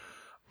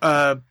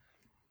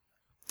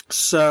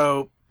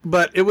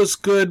 But it was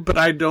good, but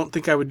I don't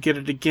think I would get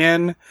it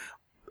again.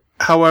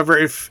 However,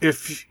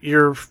 if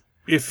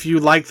you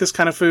like this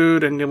kind of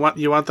food and you want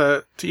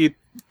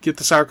get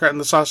the sauerkraut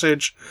and the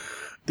sausage,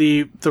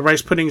 the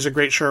rice pudding is a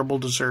great shareable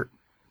dessert.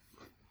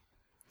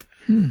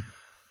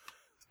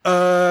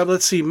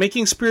 Let's see.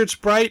 Making Spirits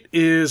Bright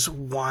is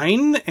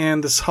wine,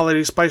 and this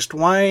holiday spiced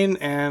wine,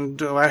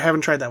 and I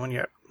haven't tried that one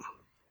yet.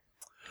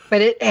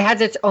 But it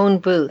has its own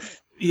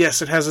booth.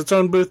 Yes, it has its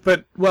own booth,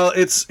 but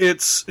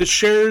it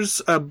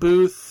shares a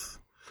booth.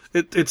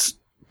 There's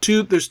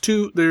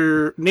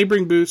two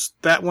neighboring booths,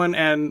 that one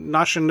and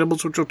Nosh and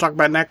Nibbles, which we'll talk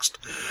about next.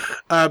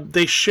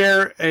 They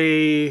share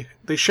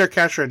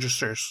cash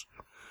registers.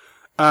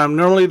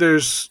 Normally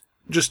there's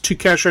just 2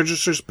 cash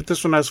registers, but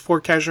this one has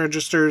 4 cash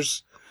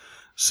registers.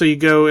 So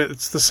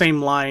it's the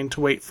same line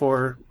to wait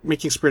for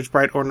Making Spirits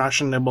Bright or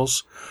Nosh and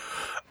Nibbles.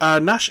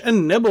 Nosh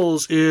and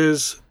Nibbles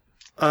is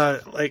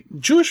like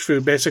Jewish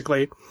food,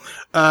 basically.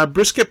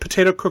 Brisket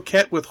potato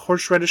croquette with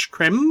horseradish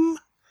creme,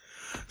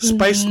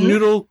 spiced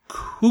noodle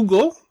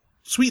kugel,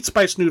 sweet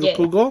spiced noodle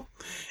kugel,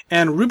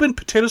 and Reuben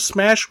potato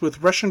smash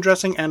with Russian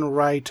dressing and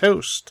rye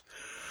toast.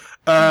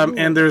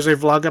 And there's a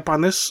vlog up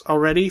on this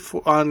already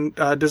on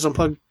Des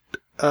Unplugged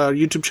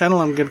YouTube channel.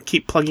 I'm going to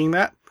keep plugging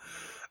that.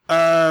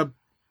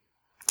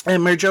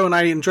 And Mary Jo and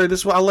I enjoyed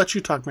this. Well, I'll let you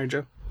talk, Mary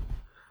Jo.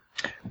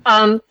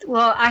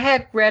 Well, I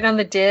had read on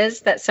the Diz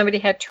that somebody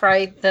had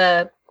tried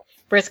the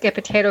brisket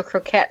potato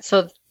croquette,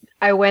 so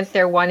I went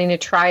there wanting to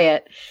try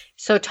it.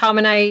 So Tom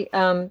and I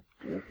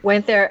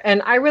went there,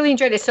 and I really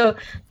enjoyed it. So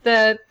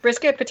the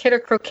brisket potato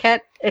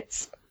croquette,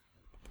 it's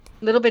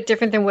a little bit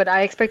different than what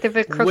I expected of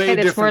a croquette.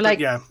 It's more like,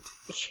 yeah.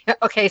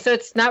 Okay, so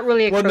it's not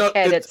really a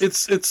croquette. No,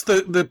 it's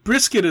the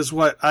brisket is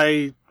what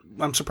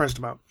I'm surprised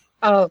about.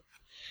 Oh,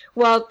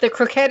 well, the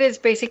croquette is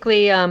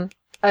basically a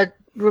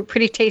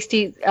pretty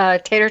tasty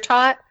tater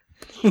tot,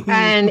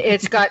 and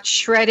it's got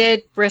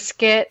shredded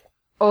brisket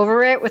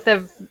over it with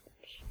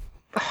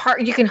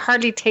you can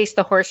hardly taste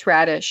the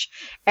horseradish,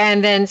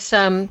 and then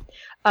some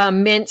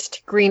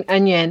minced green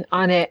onion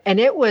on it, and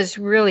it was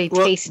really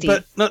tasty.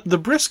 But no, the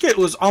brisket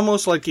was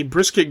almost like a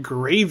brisket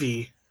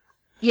gravy.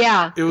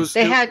 Yeah, it was.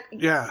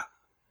 Yeah,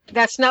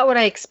 that's not what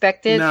I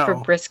expected for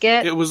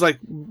brisket. It was like,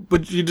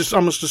 but you just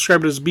almost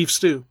described it as beef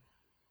stew.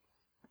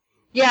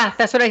 Yeah,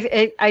 that's what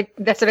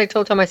that's what I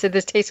told Tom. I said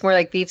this tastes more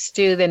like beef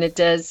stew than it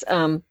does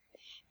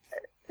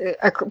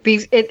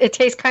beef. It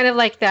tastes kind of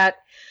like that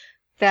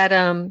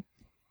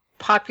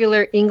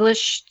popular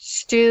English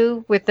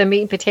stew with the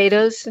meat and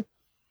potatoes,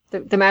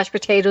 the mashed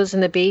potatoes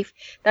and the beef.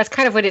 That's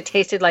kind of what it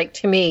tasted like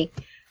to me.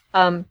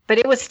 But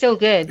it was still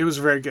good. It was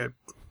very good.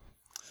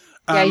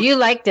 Yeah, you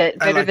liked it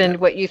better than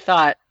what you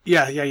thought.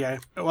 Yeah.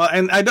 Well,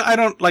 and I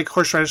don't like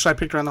horseradish, so I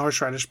picked around the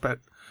horseradish, but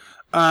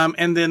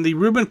and then the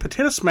Reuben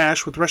potato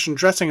smash with Russian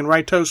dressing and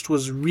rye toast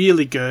was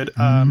really good.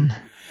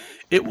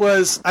 It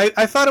was,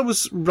 I thought it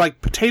was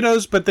like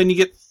potatoes, but then you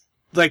get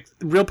like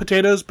real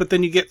potatoes, but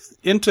then you get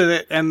into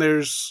it and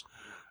there's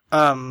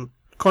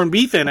corned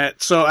beef in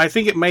it. So I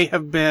think it may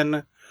have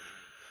been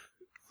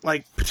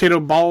like potato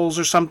balls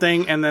or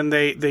something, and then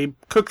they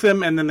cook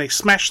them and then they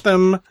smash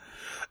them.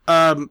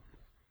 But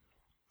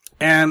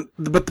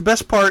the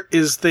best part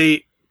is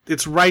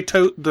it's the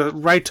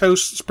rye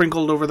toast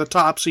sprinkled over the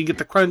top, so you get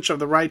the crunch of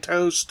the rye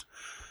toast.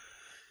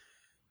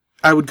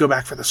 I would go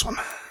back for this one.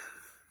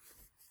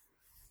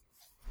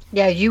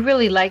 Yeah, you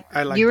really liked.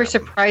 You were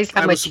surprised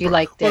how much you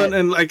liked it. Well,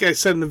 and like I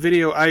said in the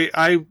video,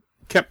 I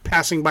kept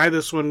passing by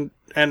this one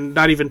and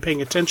not even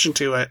paying attention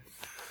to it.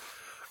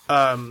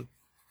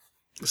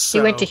 So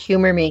you went to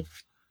humor me.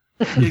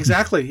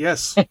 Exactly.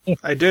 Yes,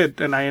 I did,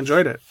 and I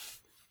enjoyed it.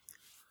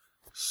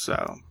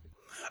 So,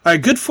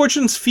 Good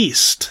Fortune's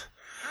Feast.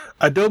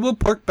 Adobo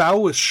pork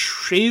bao with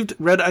shaved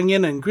red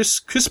onion and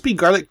crispy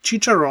garlic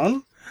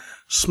chicharron.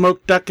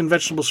 Smoked duck and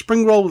vegetable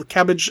spring roll with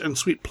cabbage and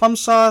sweet plum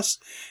sauce.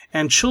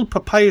 And chilled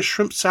papaya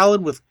shrimp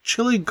salad with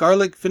chili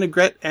garlic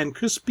vinaigrette and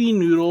crispy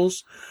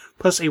noodles.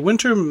 Plus a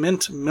winter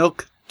mint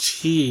milk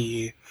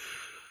tea.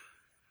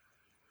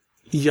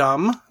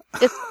 Yum.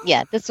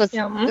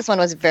 This one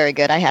was very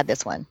good. I had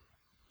this one.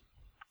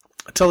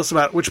 Tell us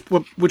about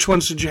which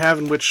ones did you have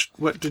and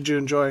what did you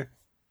enjoy?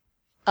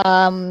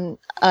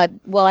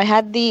 Well, I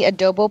had the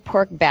adobo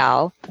pork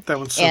bao. That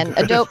one's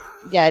so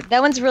good.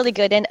 That one's really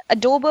good. And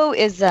adobo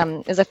is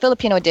a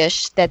Filipino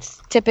dish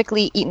that's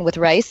typically eaten with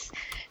rice,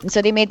 and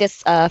so they made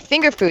this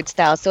finger food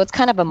style. So it's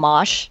kind of a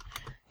mosh,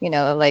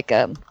 like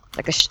a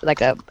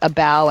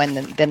bao and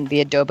then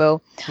the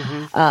adobo.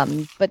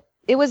 Mm-hmm. But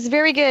it was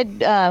very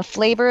good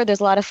flavor. There's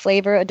a lot of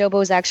flavor.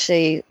 Adobo is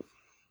actually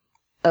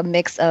a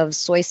mix of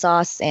soy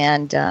sauce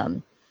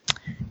and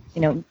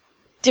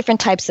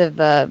different types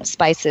of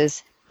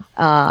spices.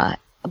 But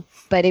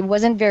it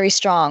wasn't very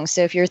strong.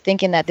 So if you're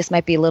thinking that this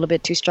might be a little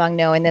bit too strong,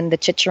 no. And then the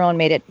chicharron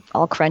made it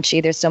all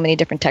crunchy. There's so many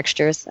different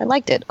textures. I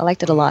liked it. A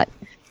lot.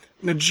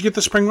 Now, did you get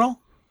the spring roll?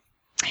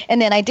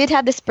 And then I did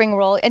have the spring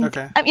roll. And,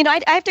 okay.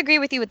 I have to agree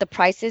with you with the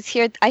prices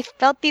here. I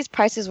felt these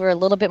prices were a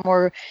little bit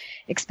more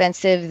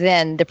expensive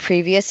than the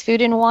previous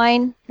food and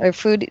wine or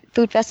food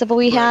festival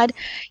we had.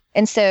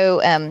 And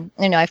so,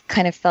 I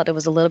kind of felt it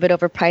was a little bit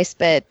overpriced,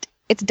 but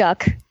it's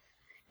duck.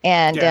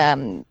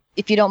 And,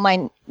 if you don't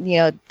mind,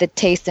 the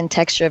taste and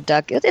texture of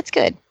duck, it's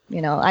good.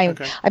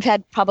 I've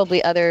had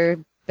probably other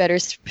better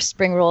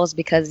spring rolls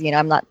because,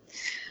 I'm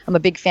a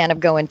big fan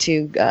of going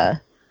to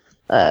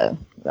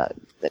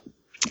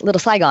Little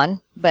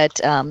Saigon,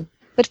 but for,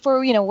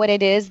 what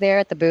it is there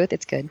at the booth,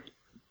 it's good.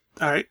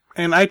 All right.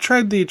 And I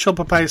tried the chilled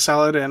papaya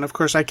salad, and of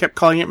course I kept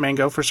calling it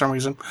mango for some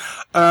reason.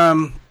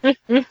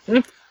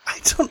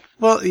 It's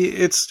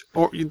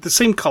the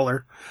same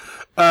color.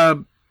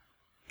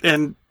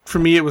 And for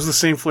me, it was the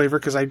same flavor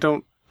because I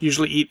don't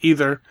usually eat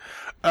either.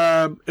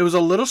 It was a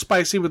little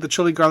spicy with the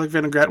chili garlic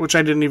vinaigrette, which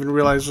I didn't even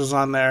realize was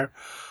on there.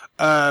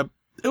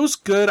 It was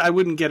good. I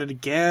wouldn't get it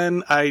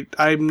again.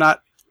 I'm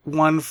not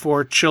one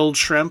for chilled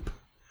shrimp.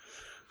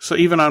 So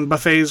even on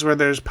buffets where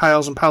there's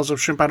piles and piles of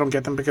shrimp, I don't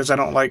get them because I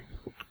don't like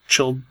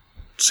chilled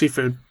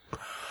seafood.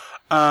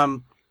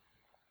 Let's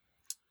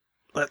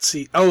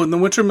see. Oh, and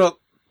the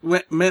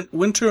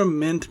winter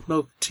mint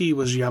milk tea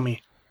was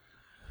yummy.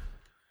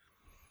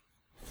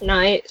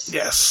 Nice.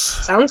 Yes.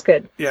 Sounds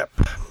good. Yep.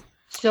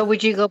 So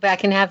would you go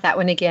back and have that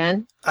one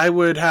again? I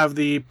would have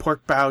the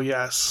pork bao,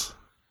 yes.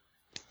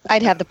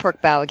 I'd have the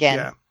pork bao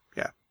again.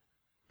 Yeah.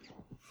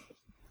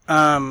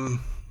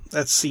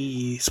 Let's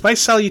see.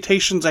 Spice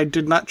Salutations I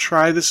did not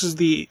try. This is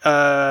the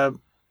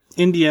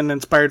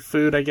Indian-inspired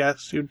food, I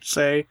guess you'd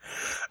say.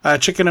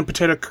 Chicken and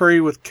potato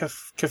curry with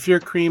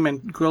kefir cream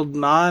and grilled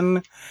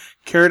naan.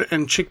 Carrot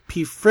and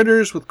chickpea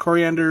fritters with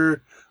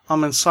coriander,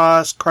 almond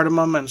sauce,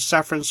 cardamom, and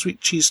saffron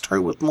sweet cheese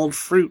tart with mulled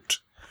fruit.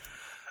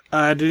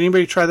 Did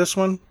anybody try this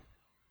one?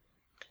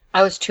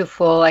 I was too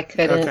full. I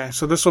couldn't. Okay,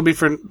 so this will be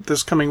for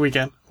this coming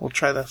weekend. We'll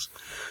try this.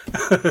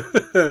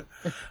 I'm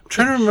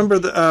trying to remember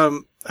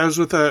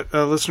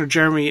a listener,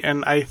 Jeremy,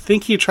 and I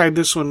think he tried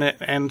this one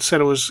and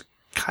said it was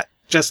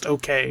just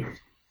okay.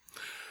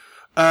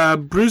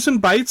 Brews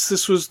and Bites.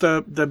 This was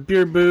the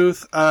beer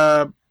booth,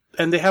 and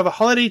they have a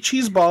holiday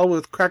cheese ball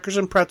with crackers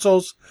and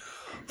pretzels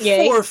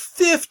Yay. for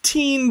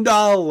 $15.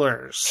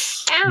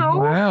 Ow!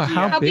 Wow,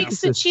 how How big big's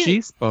is the this cheese-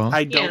 cheese ball?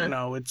 I don't Yeah.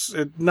 know. It's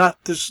not.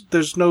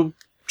 There's no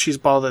cheese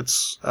ball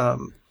that's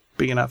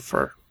big enough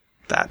for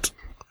that.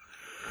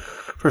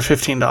 For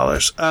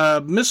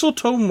 $15.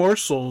 Mistletoe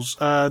Morsels.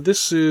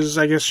 This is,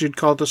 I guess you'd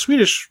call it a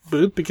Swedish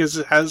booth because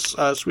it has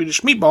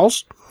Swedish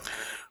meatballs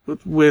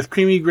with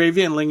creamy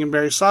gravy and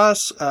lingonberry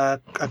sauce, a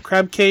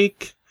crab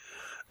cake,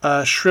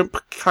 shrimp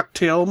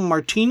cocktail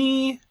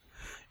martini,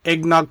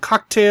 eggnog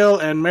cocktail,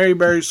 and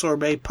Maryberry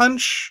sorbet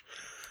punch.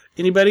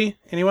 Anybody?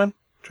 Anyone?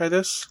 Try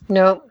this?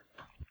 No.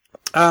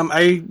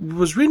 I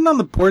was reading on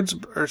the boards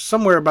or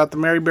somewhere about the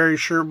Maryberry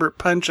sherbet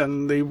punch,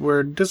 and they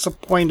were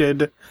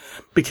disappointed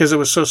because it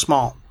was so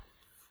small.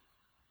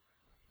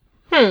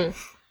 Oh,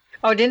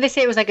 didn't they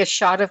say it was like a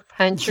shot of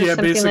punch or Yeah,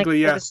 something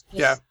basically, like that?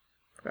 yeah.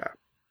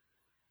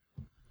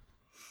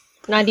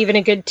 Not even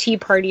a good tea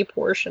party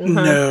portion,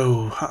 huh?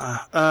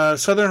 No.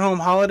 Southern Home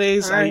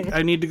Holidays. Alright.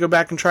 I need to go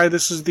back and try.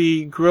 This is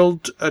the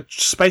grilled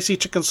spicy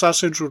chicken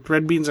sausage with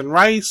red beans and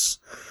rice,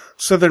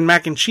 Southern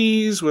mac and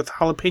cheese with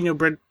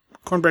jalapeno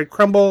cornbread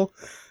crumble,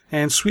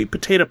 and sweet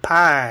potato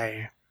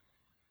pie.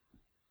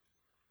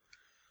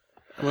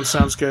 That one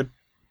sounds good.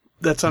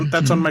 That's on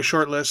my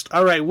short list.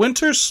 All right,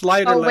 Winter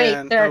Sliderland. Oh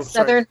wait, the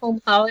Southern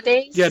Home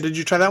Holidays. Yeah, did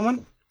you try that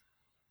one?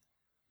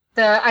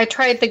 I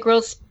tried the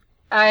grilled.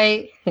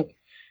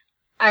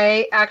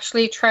 I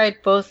actually tried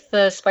both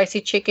the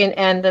spicy chicken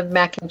and the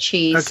mac and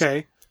cheese.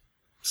 Okay.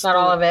 Not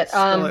all of it.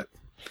 Spill it.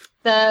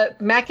 The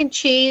mac and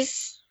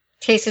cheese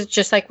tasted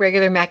just like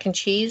regular mac and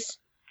cheese.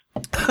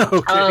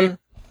 Okay.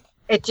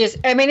 It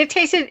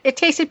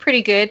tasted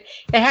pretty good.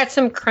 It had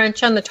some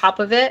crunch on the top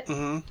of it,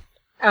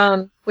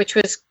 which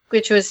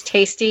was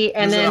tasty.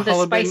 And then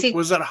the spicy.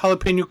 Was that a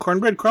jalapeno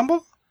cornbread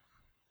crumble?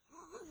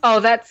 Oh,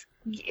 that's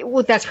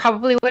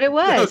probably what it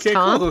was, Okay,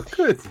 Tom. cool.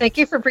 Good. Thank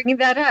you for bringing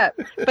that up.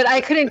 But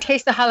I couldn't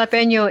taste the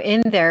jalapeno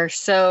in there,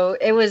 so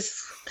it was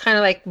kind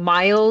of like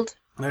mild,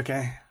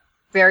 Okay.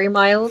 very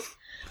mild.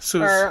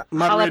 So Or it's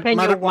moderated,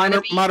 jalapeno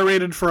wannabe.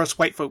 moderated for us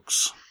white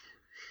folks.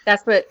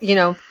 That's what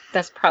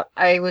That's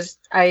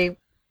I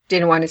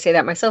didn't want to say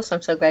that myself, so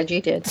I'm so glad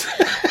you did.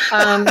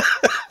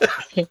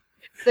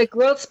 The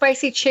grilled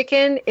spicy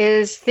chicken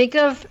is, think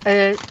of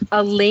a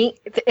link.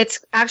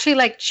 It's actually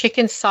like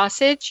chicken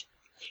sausage.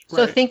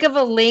 So Right. think of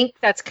a link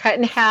that's cut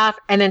in half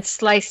and then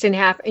sliced in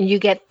half, and you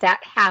get that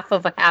half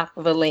of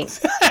a link.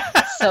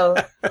 So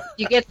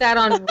you get that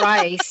on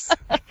rice.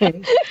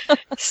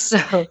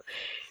 So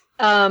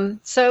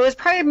it was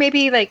probably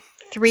maybe like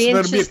 3 So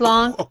that'd be inches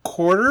long. A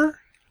quarter?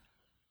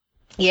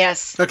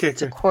 Yes. Okay,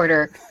 It's a good.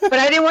 quarter. But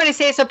I didn't want to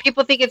say it so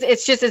people think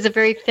it's just as a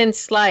very thin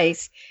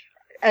slice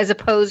as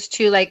opposed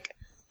to like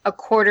a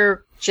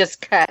quarter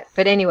just cut.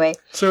 But anyway,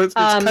 So it's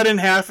cut in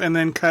half and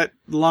then cut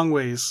long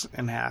ways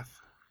in half.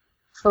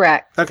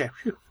 correct. Okay.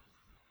 Phew.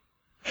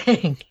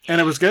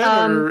 And it was good,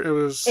 or it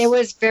was? It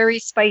was very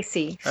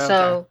spicy. Okay.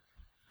 So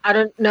I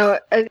don't know.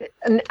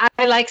 And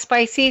I like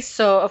spicy,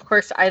 so of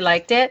course I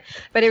liked it.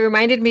 But it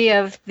reminded me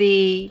of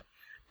the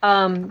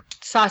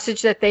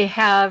sausage that they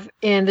have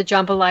in the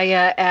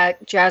jambalaya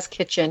at Jazz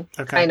Kitchen,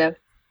 Okay. kind of.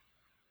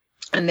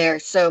 And there,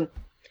 so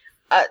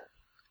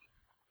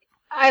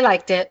I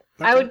liked it.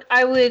 Okay.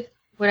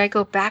 Would I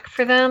go back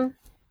for them?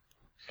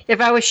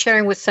 If I was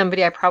sharing with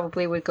somebody, I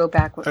probably would go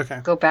back. Okay.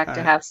 Go back All to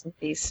right. have some of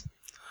these.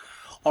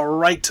 All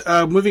right.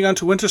 Moving on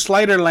to Winter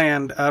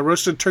Sliderland.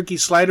 Roasted turkey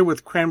slider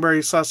with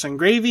cranberry sauce and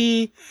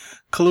gravy.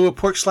 Kahlua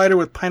pork slider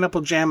with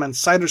pineapple jam and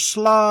cider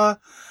slaw.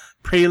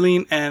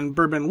 Praline and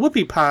bourbon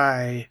whoopie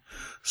pie.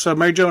 So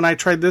Mary Jo and I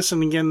tried this,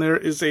 and again, there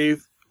is a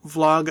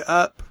vlog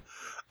up.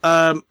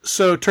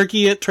 So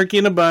turkey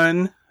in a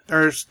bun,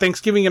 or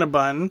Thanksgiving in a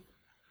bun.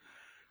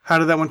 How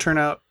did that one turn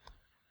out?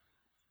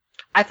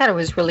 I thought it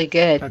was really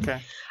good.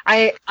 Okay.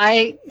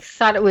 I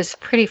thought it was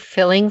pretty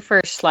filling for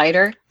a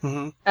slider.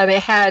 Mm-hmm. It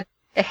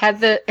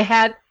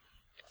had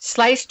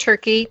sliced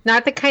turkey,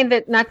 not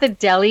the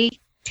deli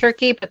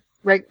turkey, but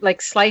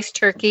like sliced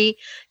turkey,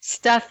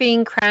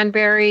 stuffing,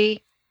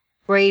 cranberry,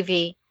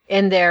 gravy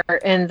in there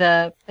in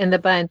the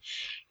bun.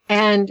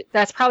 And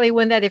that's probably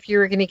one that if you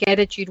were going to get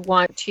it, you'd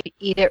want to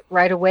eat it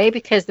right away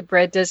because the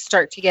bread does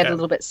start to get a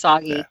little bit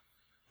soggy. Yeah.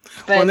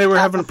 But Well, and they were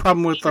having a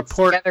problem with the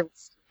pork. together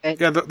was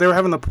good. Yeah, they were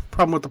having the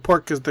problem with the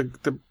pork because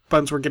the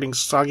buns were getting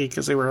soggy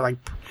because they were like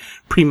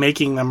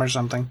pre-making them or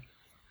something.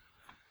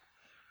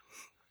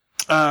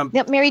 Now,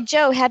 Mary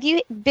Jo, have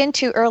you been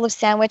to Earl of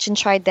Sandwich and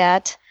tried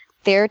that?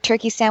 Their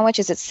turkey sandwich,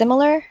 is it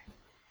similar?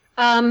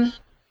 Yeah,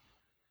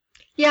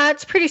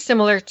 it's pretty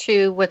similar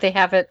to what they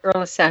have at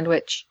Earl of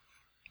Sandwich.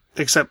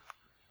 Except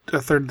a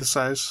third the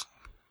size.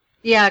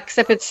 Yeah,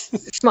 except it's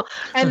small,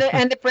 and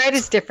the bread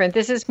is different.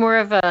 This is more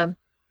of a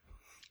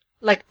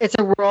it's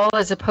a roll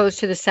as opposed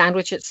to the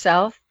sandwich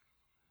itself.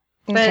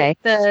 But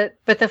Okay.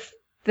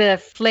 the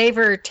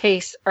flavor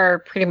tastes are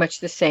pretty much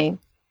the same.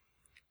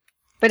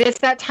 But it's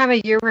that time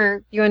of year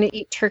where you want to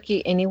eat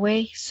turkey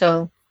anyway,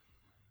 so.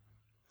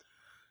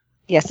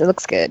 Yes, it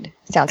looks good.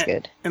 Sounds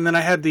good. And then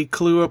I had the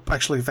Kahlua,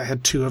 actually, if I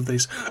had two of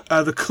these,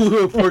 the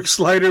Kahlua pork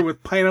slider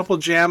with pineapple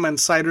jam and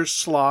cider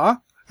slaw.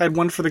 I had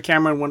one for the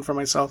camera and one for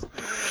myself.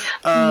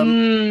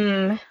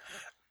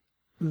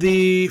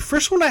 The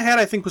first one I had,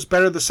 I think, was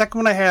better. The second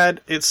one I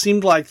had, it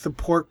seemed like the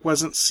pork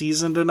wasn't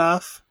seasoned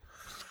enough.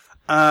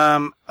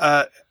 And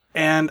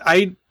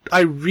I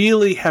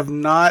really have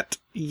not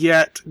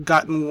yet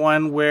gotten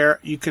one where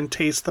you can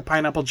taste the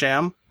pineapple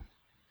jam.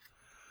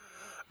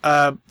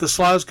 The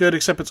slaw is good,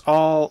 except it's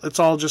all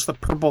just the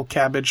purple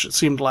cabbage, it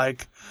seemed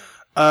like.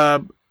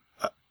 But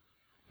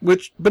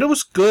it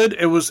was good.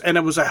 It was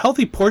a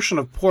healthy portion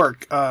of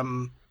pork.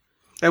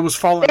 It was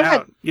falling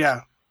out.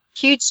 Yeah.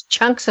 Huge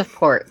chunks of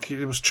pork.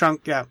 It was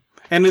yeah.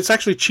 And it's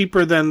actually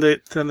cheaper than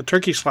the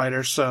turkey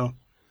slider, so,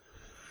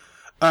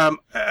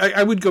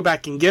 I would go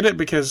back and get it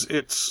because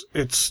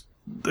it's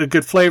a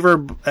good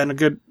flavor and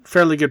a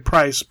fairly good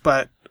price,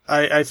 but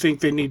I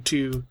think they need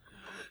to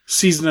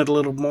season it a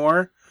little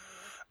more.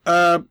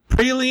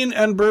 Praline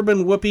and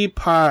bourbon whoopie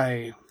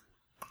pie.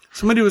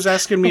 Somebody was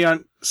asking me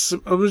on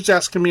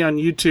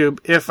YouTube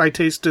if I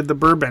tasted the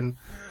bourbon.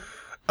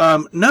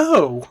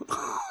 No.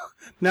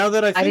 Now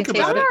that I think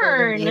about it,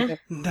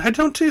 I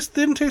didn't taste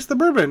the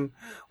bourbon.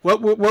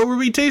 What were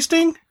we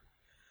tasting?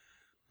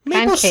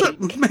 Maple syrup.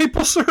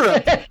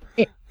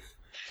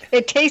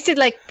 It tasted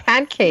like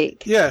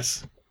pancake.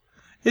 Yes.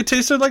 It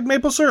tasted like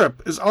maple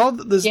syrup. That's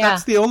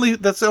the only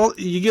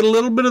you get a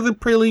little bit of the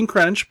praline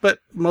crunch, but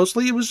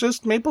mostly it was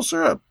just maple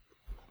syrup.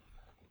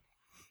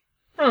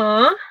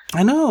 Aw.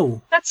 I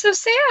know. That's so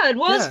sad.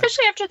 Well,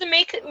 especially after the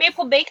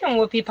maple bacon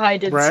whoopie pie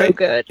did so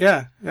good.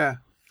 Yeah.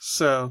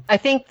 So I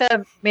think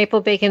the maple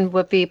bacon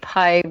whoopie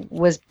pie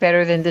was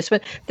better than this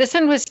one. This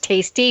one was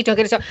tasty. Don't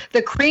get us wrong.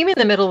 The cream in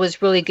the middle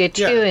was really good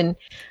too,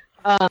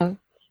 and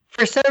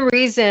for some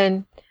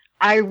reason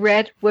I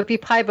read whoopie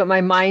pie, but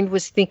my mind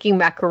was thinking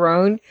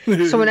macaron.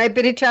 So when I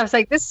bit into it, I was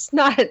like, this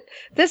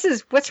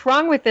is what's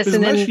wrong with this? It's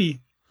and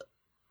mushy.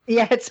 Then,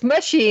 yeah, it's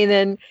mushy. And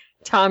then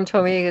Tom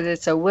told me that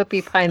it's a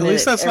whoopie pie. And at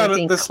least that's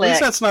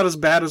not as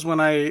bad as when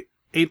I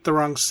ate the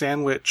wrong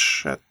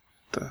sandwich at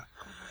the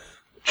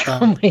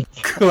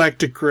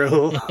Galactic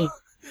Grill.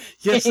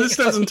 Yes, this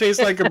doesn't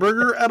taste like a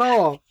burger at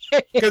all.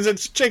 Because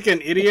it's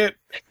chicken, idiot.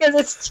 Because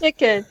it's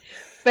chicken.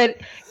 But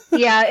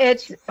yeah,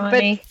 it's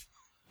funny.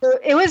 But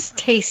it was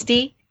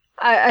tasty.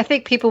 I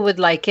think people would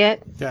like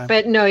it. Yeah.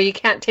 But no, you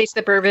can't taste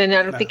the bourbon.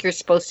 I don't think you're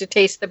supposed to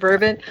taste the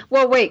bourbon.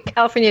 Well, wait,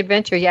 California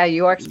Adventure. Yeah,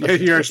 you are supposed to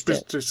taste it. Yeah, you are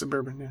supposed to taste the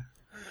bourbon, yeah.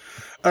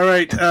 All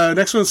right,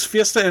 next one's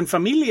Fiesta en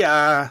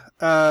Familia.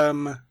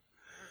 And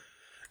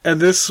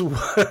this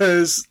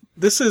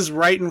is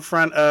right in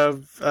front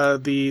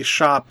of the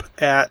shop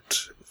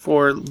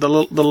for the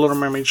Little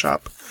Mermaid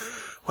shop.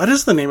 What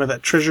is the name of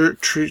that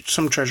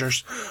some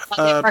treasures?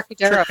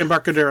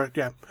 Embarcadero,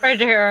 yeah.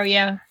 Embarcadero,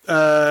 yeah.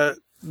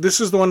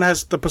 This is the one that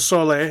has the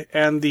pozole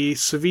and the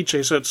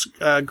ceviche. So it's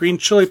green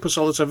chili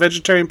pozole. It's a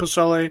vegetarian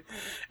pozole,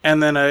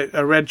 and then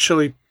a red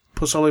chili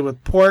pozole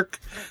with pork.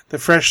 The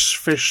fresh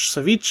fish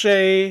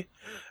ceviche.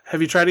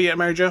 Have you tried it yet,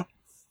 Mary Jo?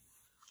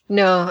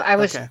 No, I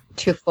was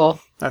too full.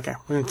 Okay,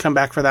 we're going to come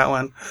back for that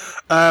one.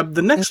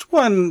 The next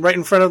one right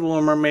in front of the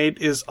Little Mermaid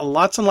is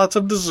lots and lots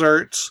of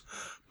desserts,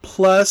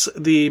 plus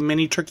the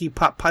mini turkey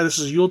pot pie. This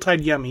is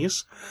Yuletide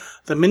Yummies.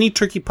 The mini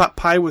turkey pot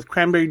pie with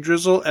cranberry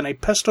drizzle and a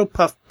pesto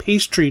puff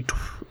pastry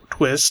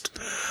twist.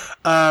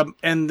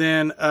 And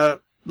then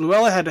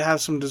Luella had to have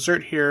some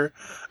dessert here.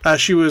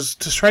 She was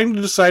just trying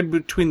to decide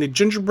between the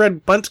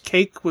gingerbread bundt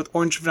cake with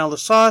orange vanilla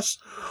sauce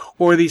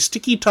or the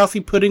sticky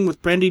toffee pudding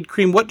with brandied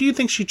cream. What do you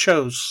think she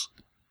chose?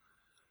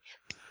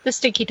 The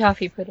sticky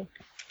toffee pudding.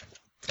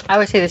 I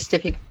would say the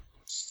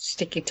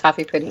sticky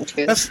toffee pudding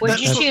too. What did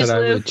you choose,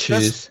 Lou?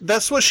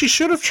 That's what she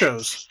should have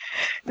chose.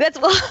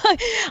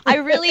 I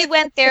really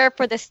went there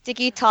for the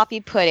sticky toffee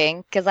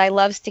pudding because I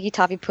love sticky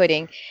toffee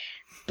pudding,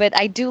 but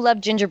I do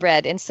love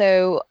gingerbread, and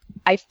so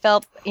I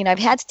felt, I've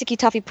had sticky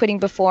toffee pudding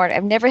before.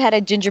 I've never had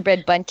a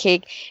gingerbread bundt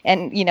cake,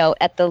 and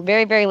at the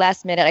very, very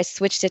last minute, I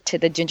switched it to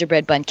the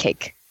gingerbread bundt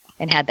cake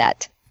and had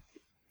that.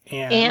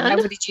 And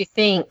what did you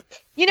think?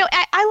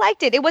 I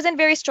liked it. It wasn't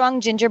very strong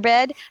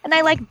gingerbread, and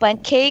I like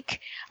bundt cake.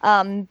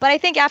 But I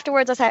think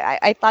afterwards,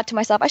 I thought to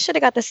myself, I should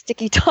have got the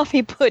sticky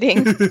toffee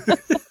pudding.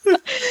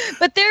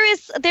 But there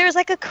is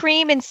like a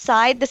cream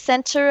inside the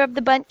center of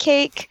the bundt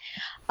cake.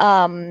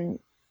 I'm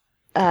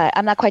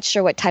not quite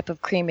sure what type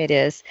of cream it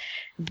is,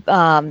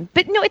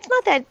 but no, it's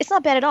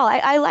not bad at all.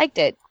 I liked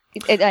it.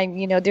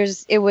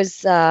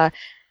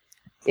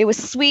 It was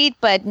sweet,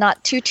 but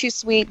not too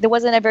sweet. There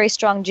wasn't a very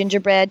strong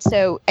gingerbread.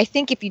 So I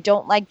think if you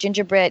don't like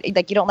gingerbread,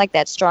 like you don't like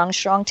that strong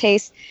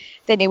taste,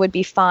 then it would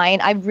be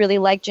fine. I really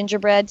like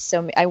gingerbread,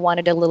 so I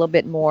wanted a little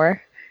bit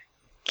more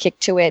kick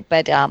to it.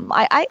 But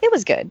it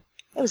was good.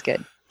 It was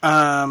good.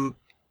 The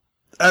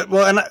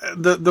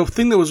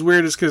thing that was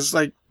weird is because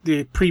like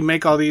they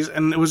pre-make all these,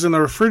 and it was in the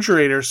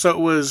refrigerator, so it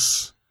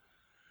was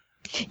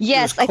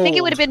Yes, I think it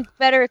cold. would have been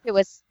better if it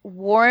was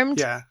warmed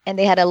Yeah. and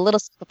they had a little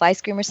scoop of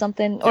ice cream or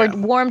something, or Yeah.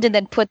 warmed and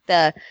then put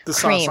the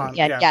sauce cream. on,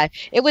 Yeah, yeah. yeah.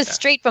 It was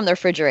straight from the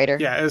refrigerator.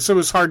 Yeah, so it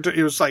was hard to.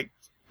 It was like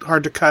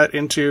hard to cut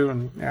into,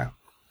 and yeah.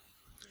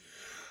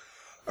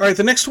 All right,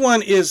 the next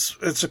one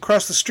it's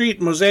across the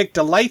street. Mosaic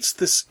Delights.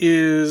 This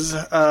is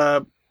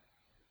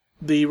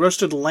the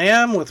roasted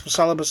lamb with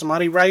masala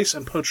basmati rice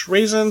and poached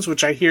raisins,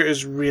 which I hear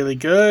is really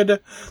good.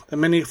 The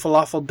mini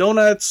falafel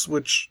donuts,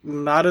 which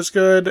not as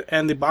good,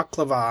 and the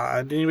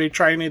baklava. Did anybody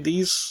try any of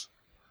these?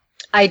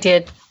 I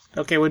did.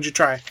 Okay, what'd you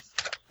try?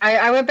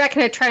 I went back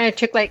and I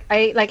took I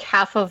ate like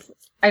half of.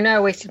 I know I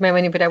wasted my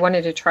money, but I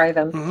wanted to try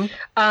them.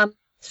 Mm-hmm.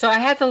 So I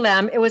had the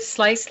lamb. It was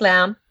sliced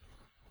lamb.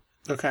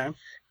 Okay.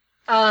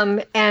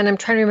 And I'm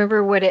trying to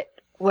remember what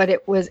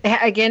it was.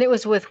 Again, it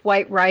was with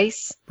white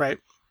rice. Right.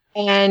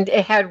 And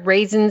it had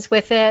raisins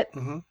with it.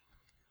 Mm-hmm.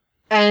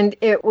 And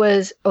it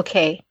was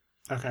okay.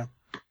 Okay.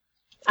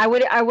 I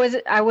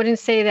wouldn't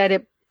say that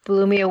it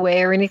blew me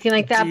away or anything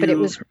like that, but it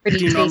was pretty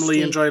tasty. Do you normally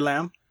tasty. enjoy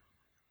lamb?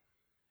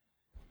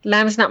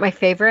 Lamb's not my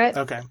favorite.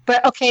 Okay.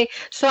 But okay,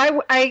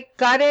 so I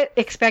got it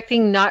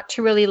expecting not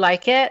to really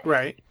like it.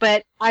 Right.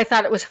 But I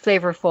thought it was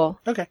flavorful.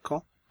 Okay,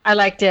 cool. I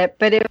liked it,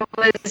 but it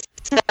was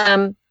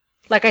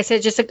like I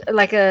said, just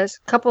like a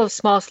couple of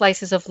small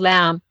slices of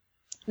lamb,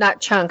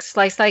 not chunks,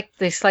 sliced like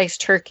the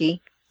sliced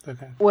turkey.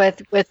 Okay.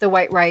 With the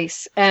white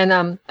rice, and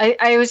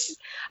I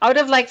would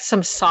have liked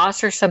some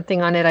sauce or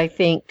something on it. I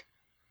think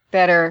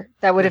better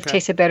that would have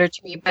tasted better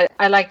to me, but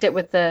I liked it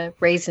with the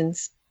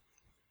raisins,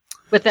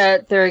 with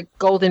their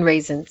golden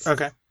raisins.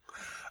 Okay.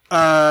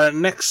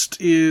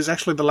 Next is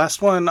actually the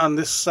last one on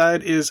this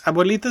side is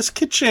Abuelita's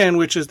Kitchen,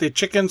 which is the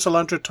chicken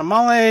cilantro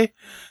tamale,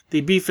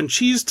 the beef and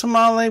cheese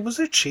tamale. Was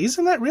there cheese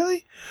in that,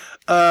 really?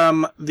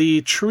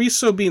 The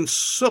chorizo bean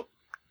soup.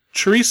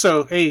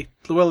 Chorizo. Hey,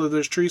 Luella,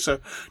 there's chorizo.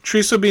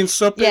 Chorizo bean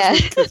soup with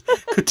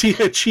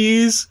cotija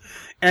cheese,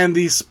 and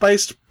the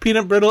spiced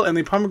peanut brittle and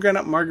the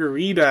pomegranate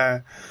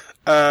margarita.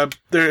 And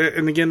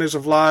again, there's a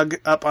vlog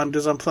up on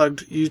Diz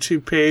Unplugged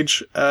YouTube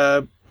page,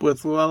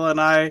 with Luella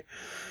and I.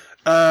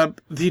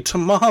 The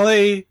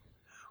tamale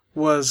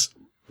was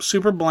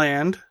super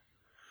bland.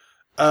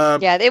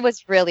 Yeah, it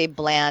was really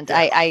bland.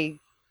 I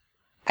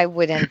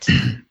wouldn't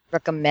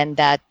recommend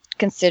that,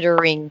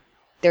 considering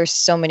there's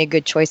so many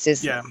good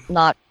choices. Yeah.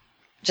 Not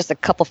just a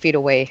couple feet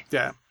away.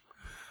 Yeah.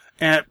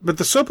 But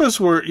the sopas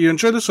you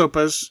enjoyed the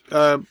sopas.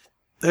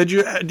 Have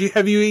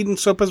you eaten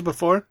sopas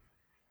before?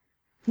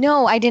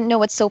 No, I didn't know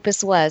what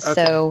sopas was,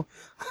 so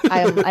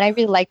and I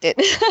really liked it.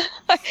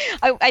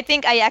 I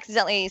think I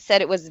accidentally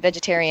said it was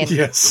vegetarian.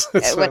 Yes,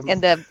 in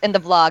the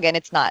vlog, and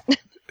it's not.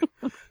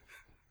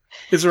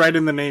 It's right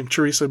in the name,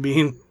 chorizo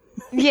bean.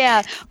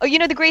 Yeah. Oh,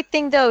 the great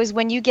thing though is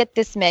when you get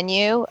this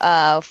menu,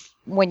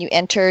 when you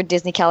enter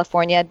Disney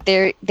California,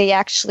 they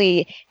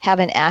actually have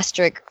an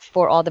asterisk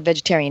for all the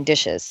vegetarian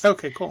dishes.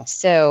 Okay, cool.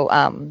 So,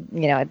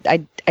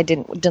 I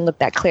didn't look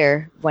that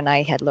clear when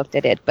I had looked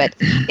at it, but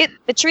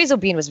the chorizo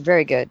bean was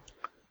very good.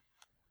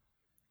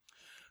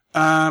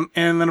 And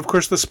then of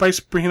course the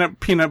spiced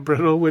peanut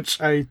brittle,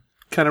 which I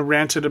kind of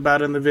ranted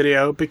about in the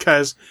video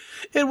because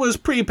it was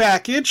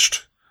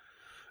prepackaged.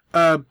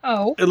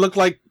 It looked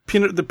like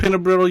the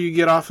peanut brittle you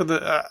get off of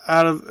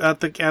at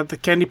the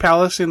Candy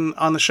Palace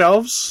on the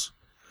shelves.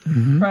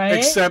 Mm-hmm. Right.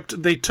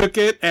 Except they took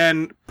it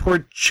and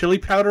poured chili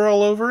powder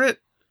all over it.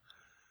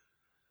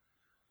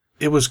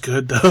 It was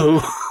good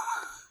though.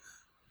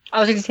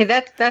 I was going to say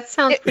that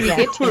sounds pretty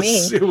good to me.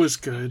 It was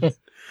good.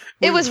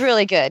 It was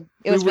really good.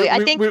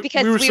 I think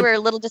because we were a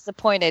little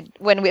disappointed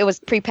when it was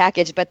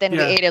prepackaged, but then we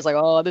ate it. I was like,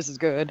 oh, this is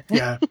good.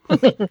 Yeah.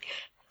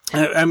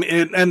 I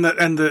mean, and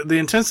the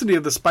intensity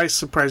of the spice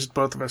surprised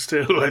both of us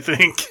too, I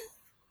think.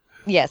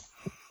 Yes.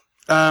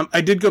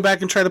 I did go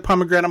back and try the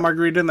pomegranate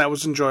margarita, and that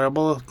was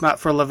enjoyable. Not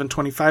for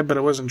 $11.25, but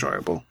it was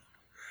enjoyable.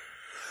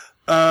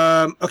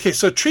 Okay,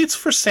 so Treats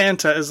for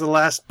Santa is the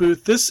last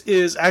booth. This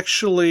is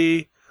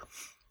actually,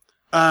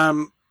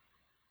 if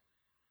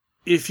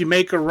you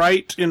make a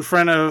right in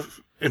front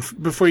of,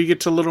 before you get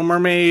to Little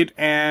Mermaid,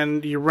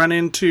 and you run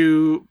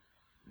into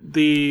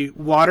the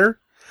water.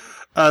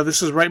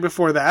 This is right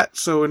before that,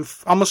 so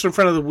almost in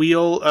front of the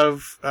wheel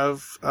of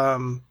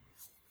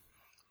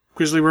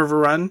Grizzly River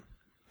Run,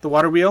 the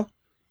water wheel.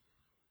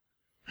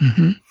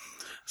 Mm-hmm.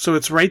 So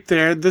it's right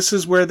there. This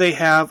is where they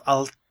have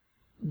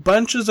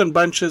bunches and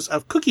bunches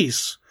of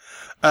cookies.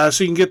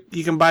 So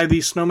you can buy the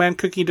snowman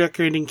cookie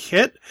decorating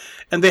kit,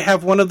 and they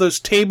have one of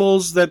those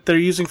tables that they're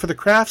using for the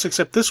crafts,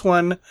 except this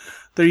one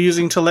they're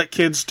using to let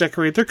kids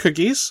decorate their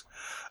cookies.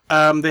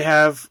 They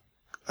have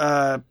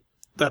the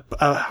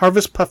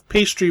Harvest Puff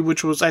pastry,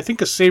 which was, I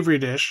think, a savory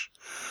dish.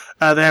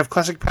 They have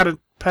classic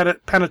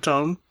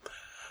panettone,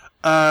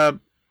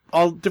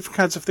 all different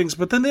kinds of things.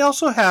 But then they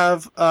also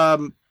have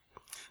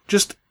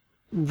just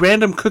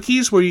random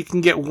cookies where you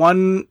can get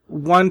one,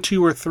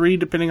 2, or 3,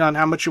 depending on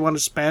how much you want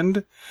to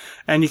spend,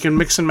 and you can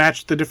mix and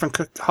match the different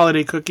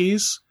holiday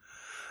cookies.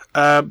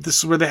 This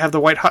is where they have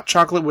the white hot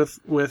chocolate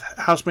with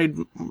house-made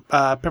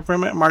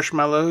peppermint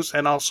marshmallows,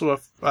 and also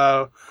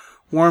a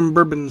warm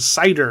bourbon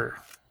cider.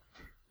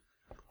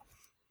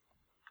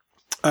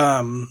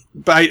 But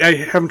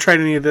I haven't tried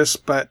any of this,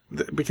 but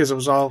because it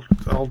was all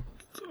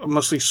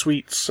mostly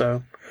sweets.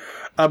 So,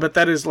 but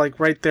that is like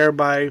right there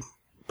by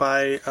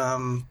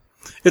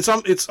it's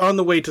on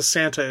the way to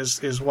Santa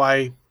is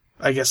why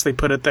I guess they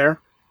put it there,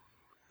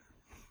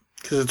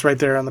 because it's right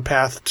there on the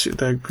path to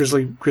the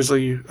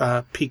Grizzly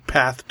Peak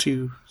path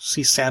to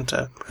see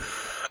Santa.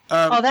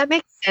 That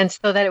makes sense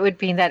though that it would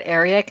be in that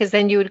area, because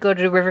then you would go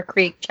to the River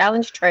Creek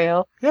Challenge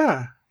Trail.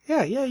 Yeah.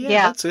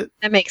 That's it.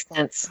 That makes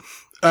sense.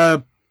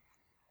 And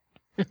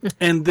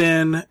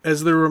then,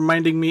 as they're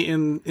reminding me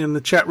in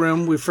the chat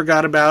room, we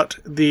forgot about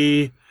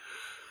the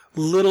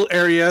little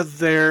area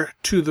there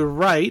to the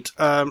right,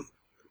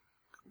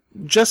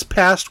 just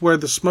past where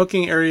the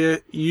smoking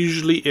area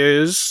usually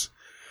is,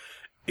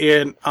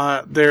 in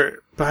there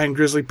behind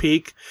Grizzly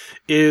Peak,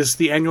 is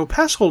the annual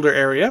pass holder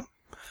area.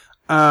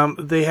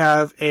 They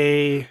have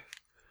a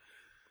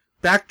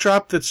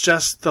backdrop that's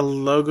just the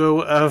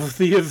logo of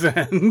the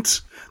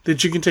event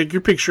that you can take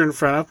your picture in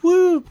front of.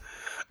 Woo!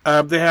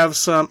 They have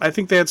I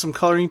think they had some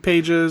coloring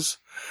pages,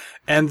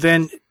 and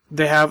then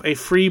they have a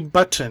free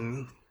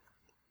button.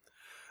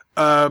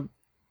 And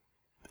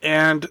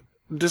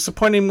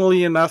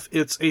disappointingly enough,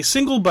 it's a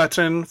single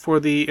button for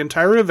the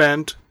entire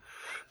event.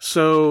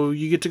 So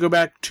you get to go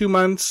back 2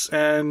 months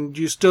and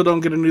you still don't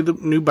get a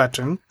new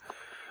button.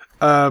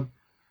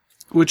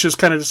 Which is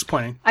kind of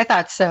disappointing. I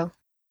thought so.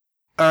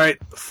 Alright,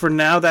 for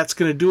now, that's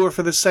going to do it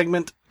for this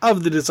segment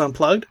of the Diz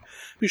Unplugged.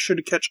 Be sure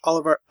to catch all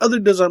of our other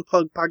Diz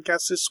Unplugged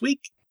podcasts this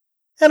week.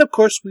 And of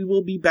course, we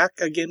will be back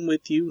again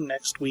with you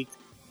next week.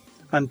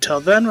 Until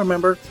then,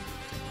 remember,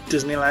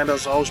 Disneyland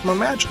is always more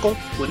magical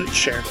when it's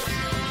shared.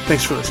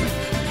 Thanks for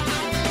listening.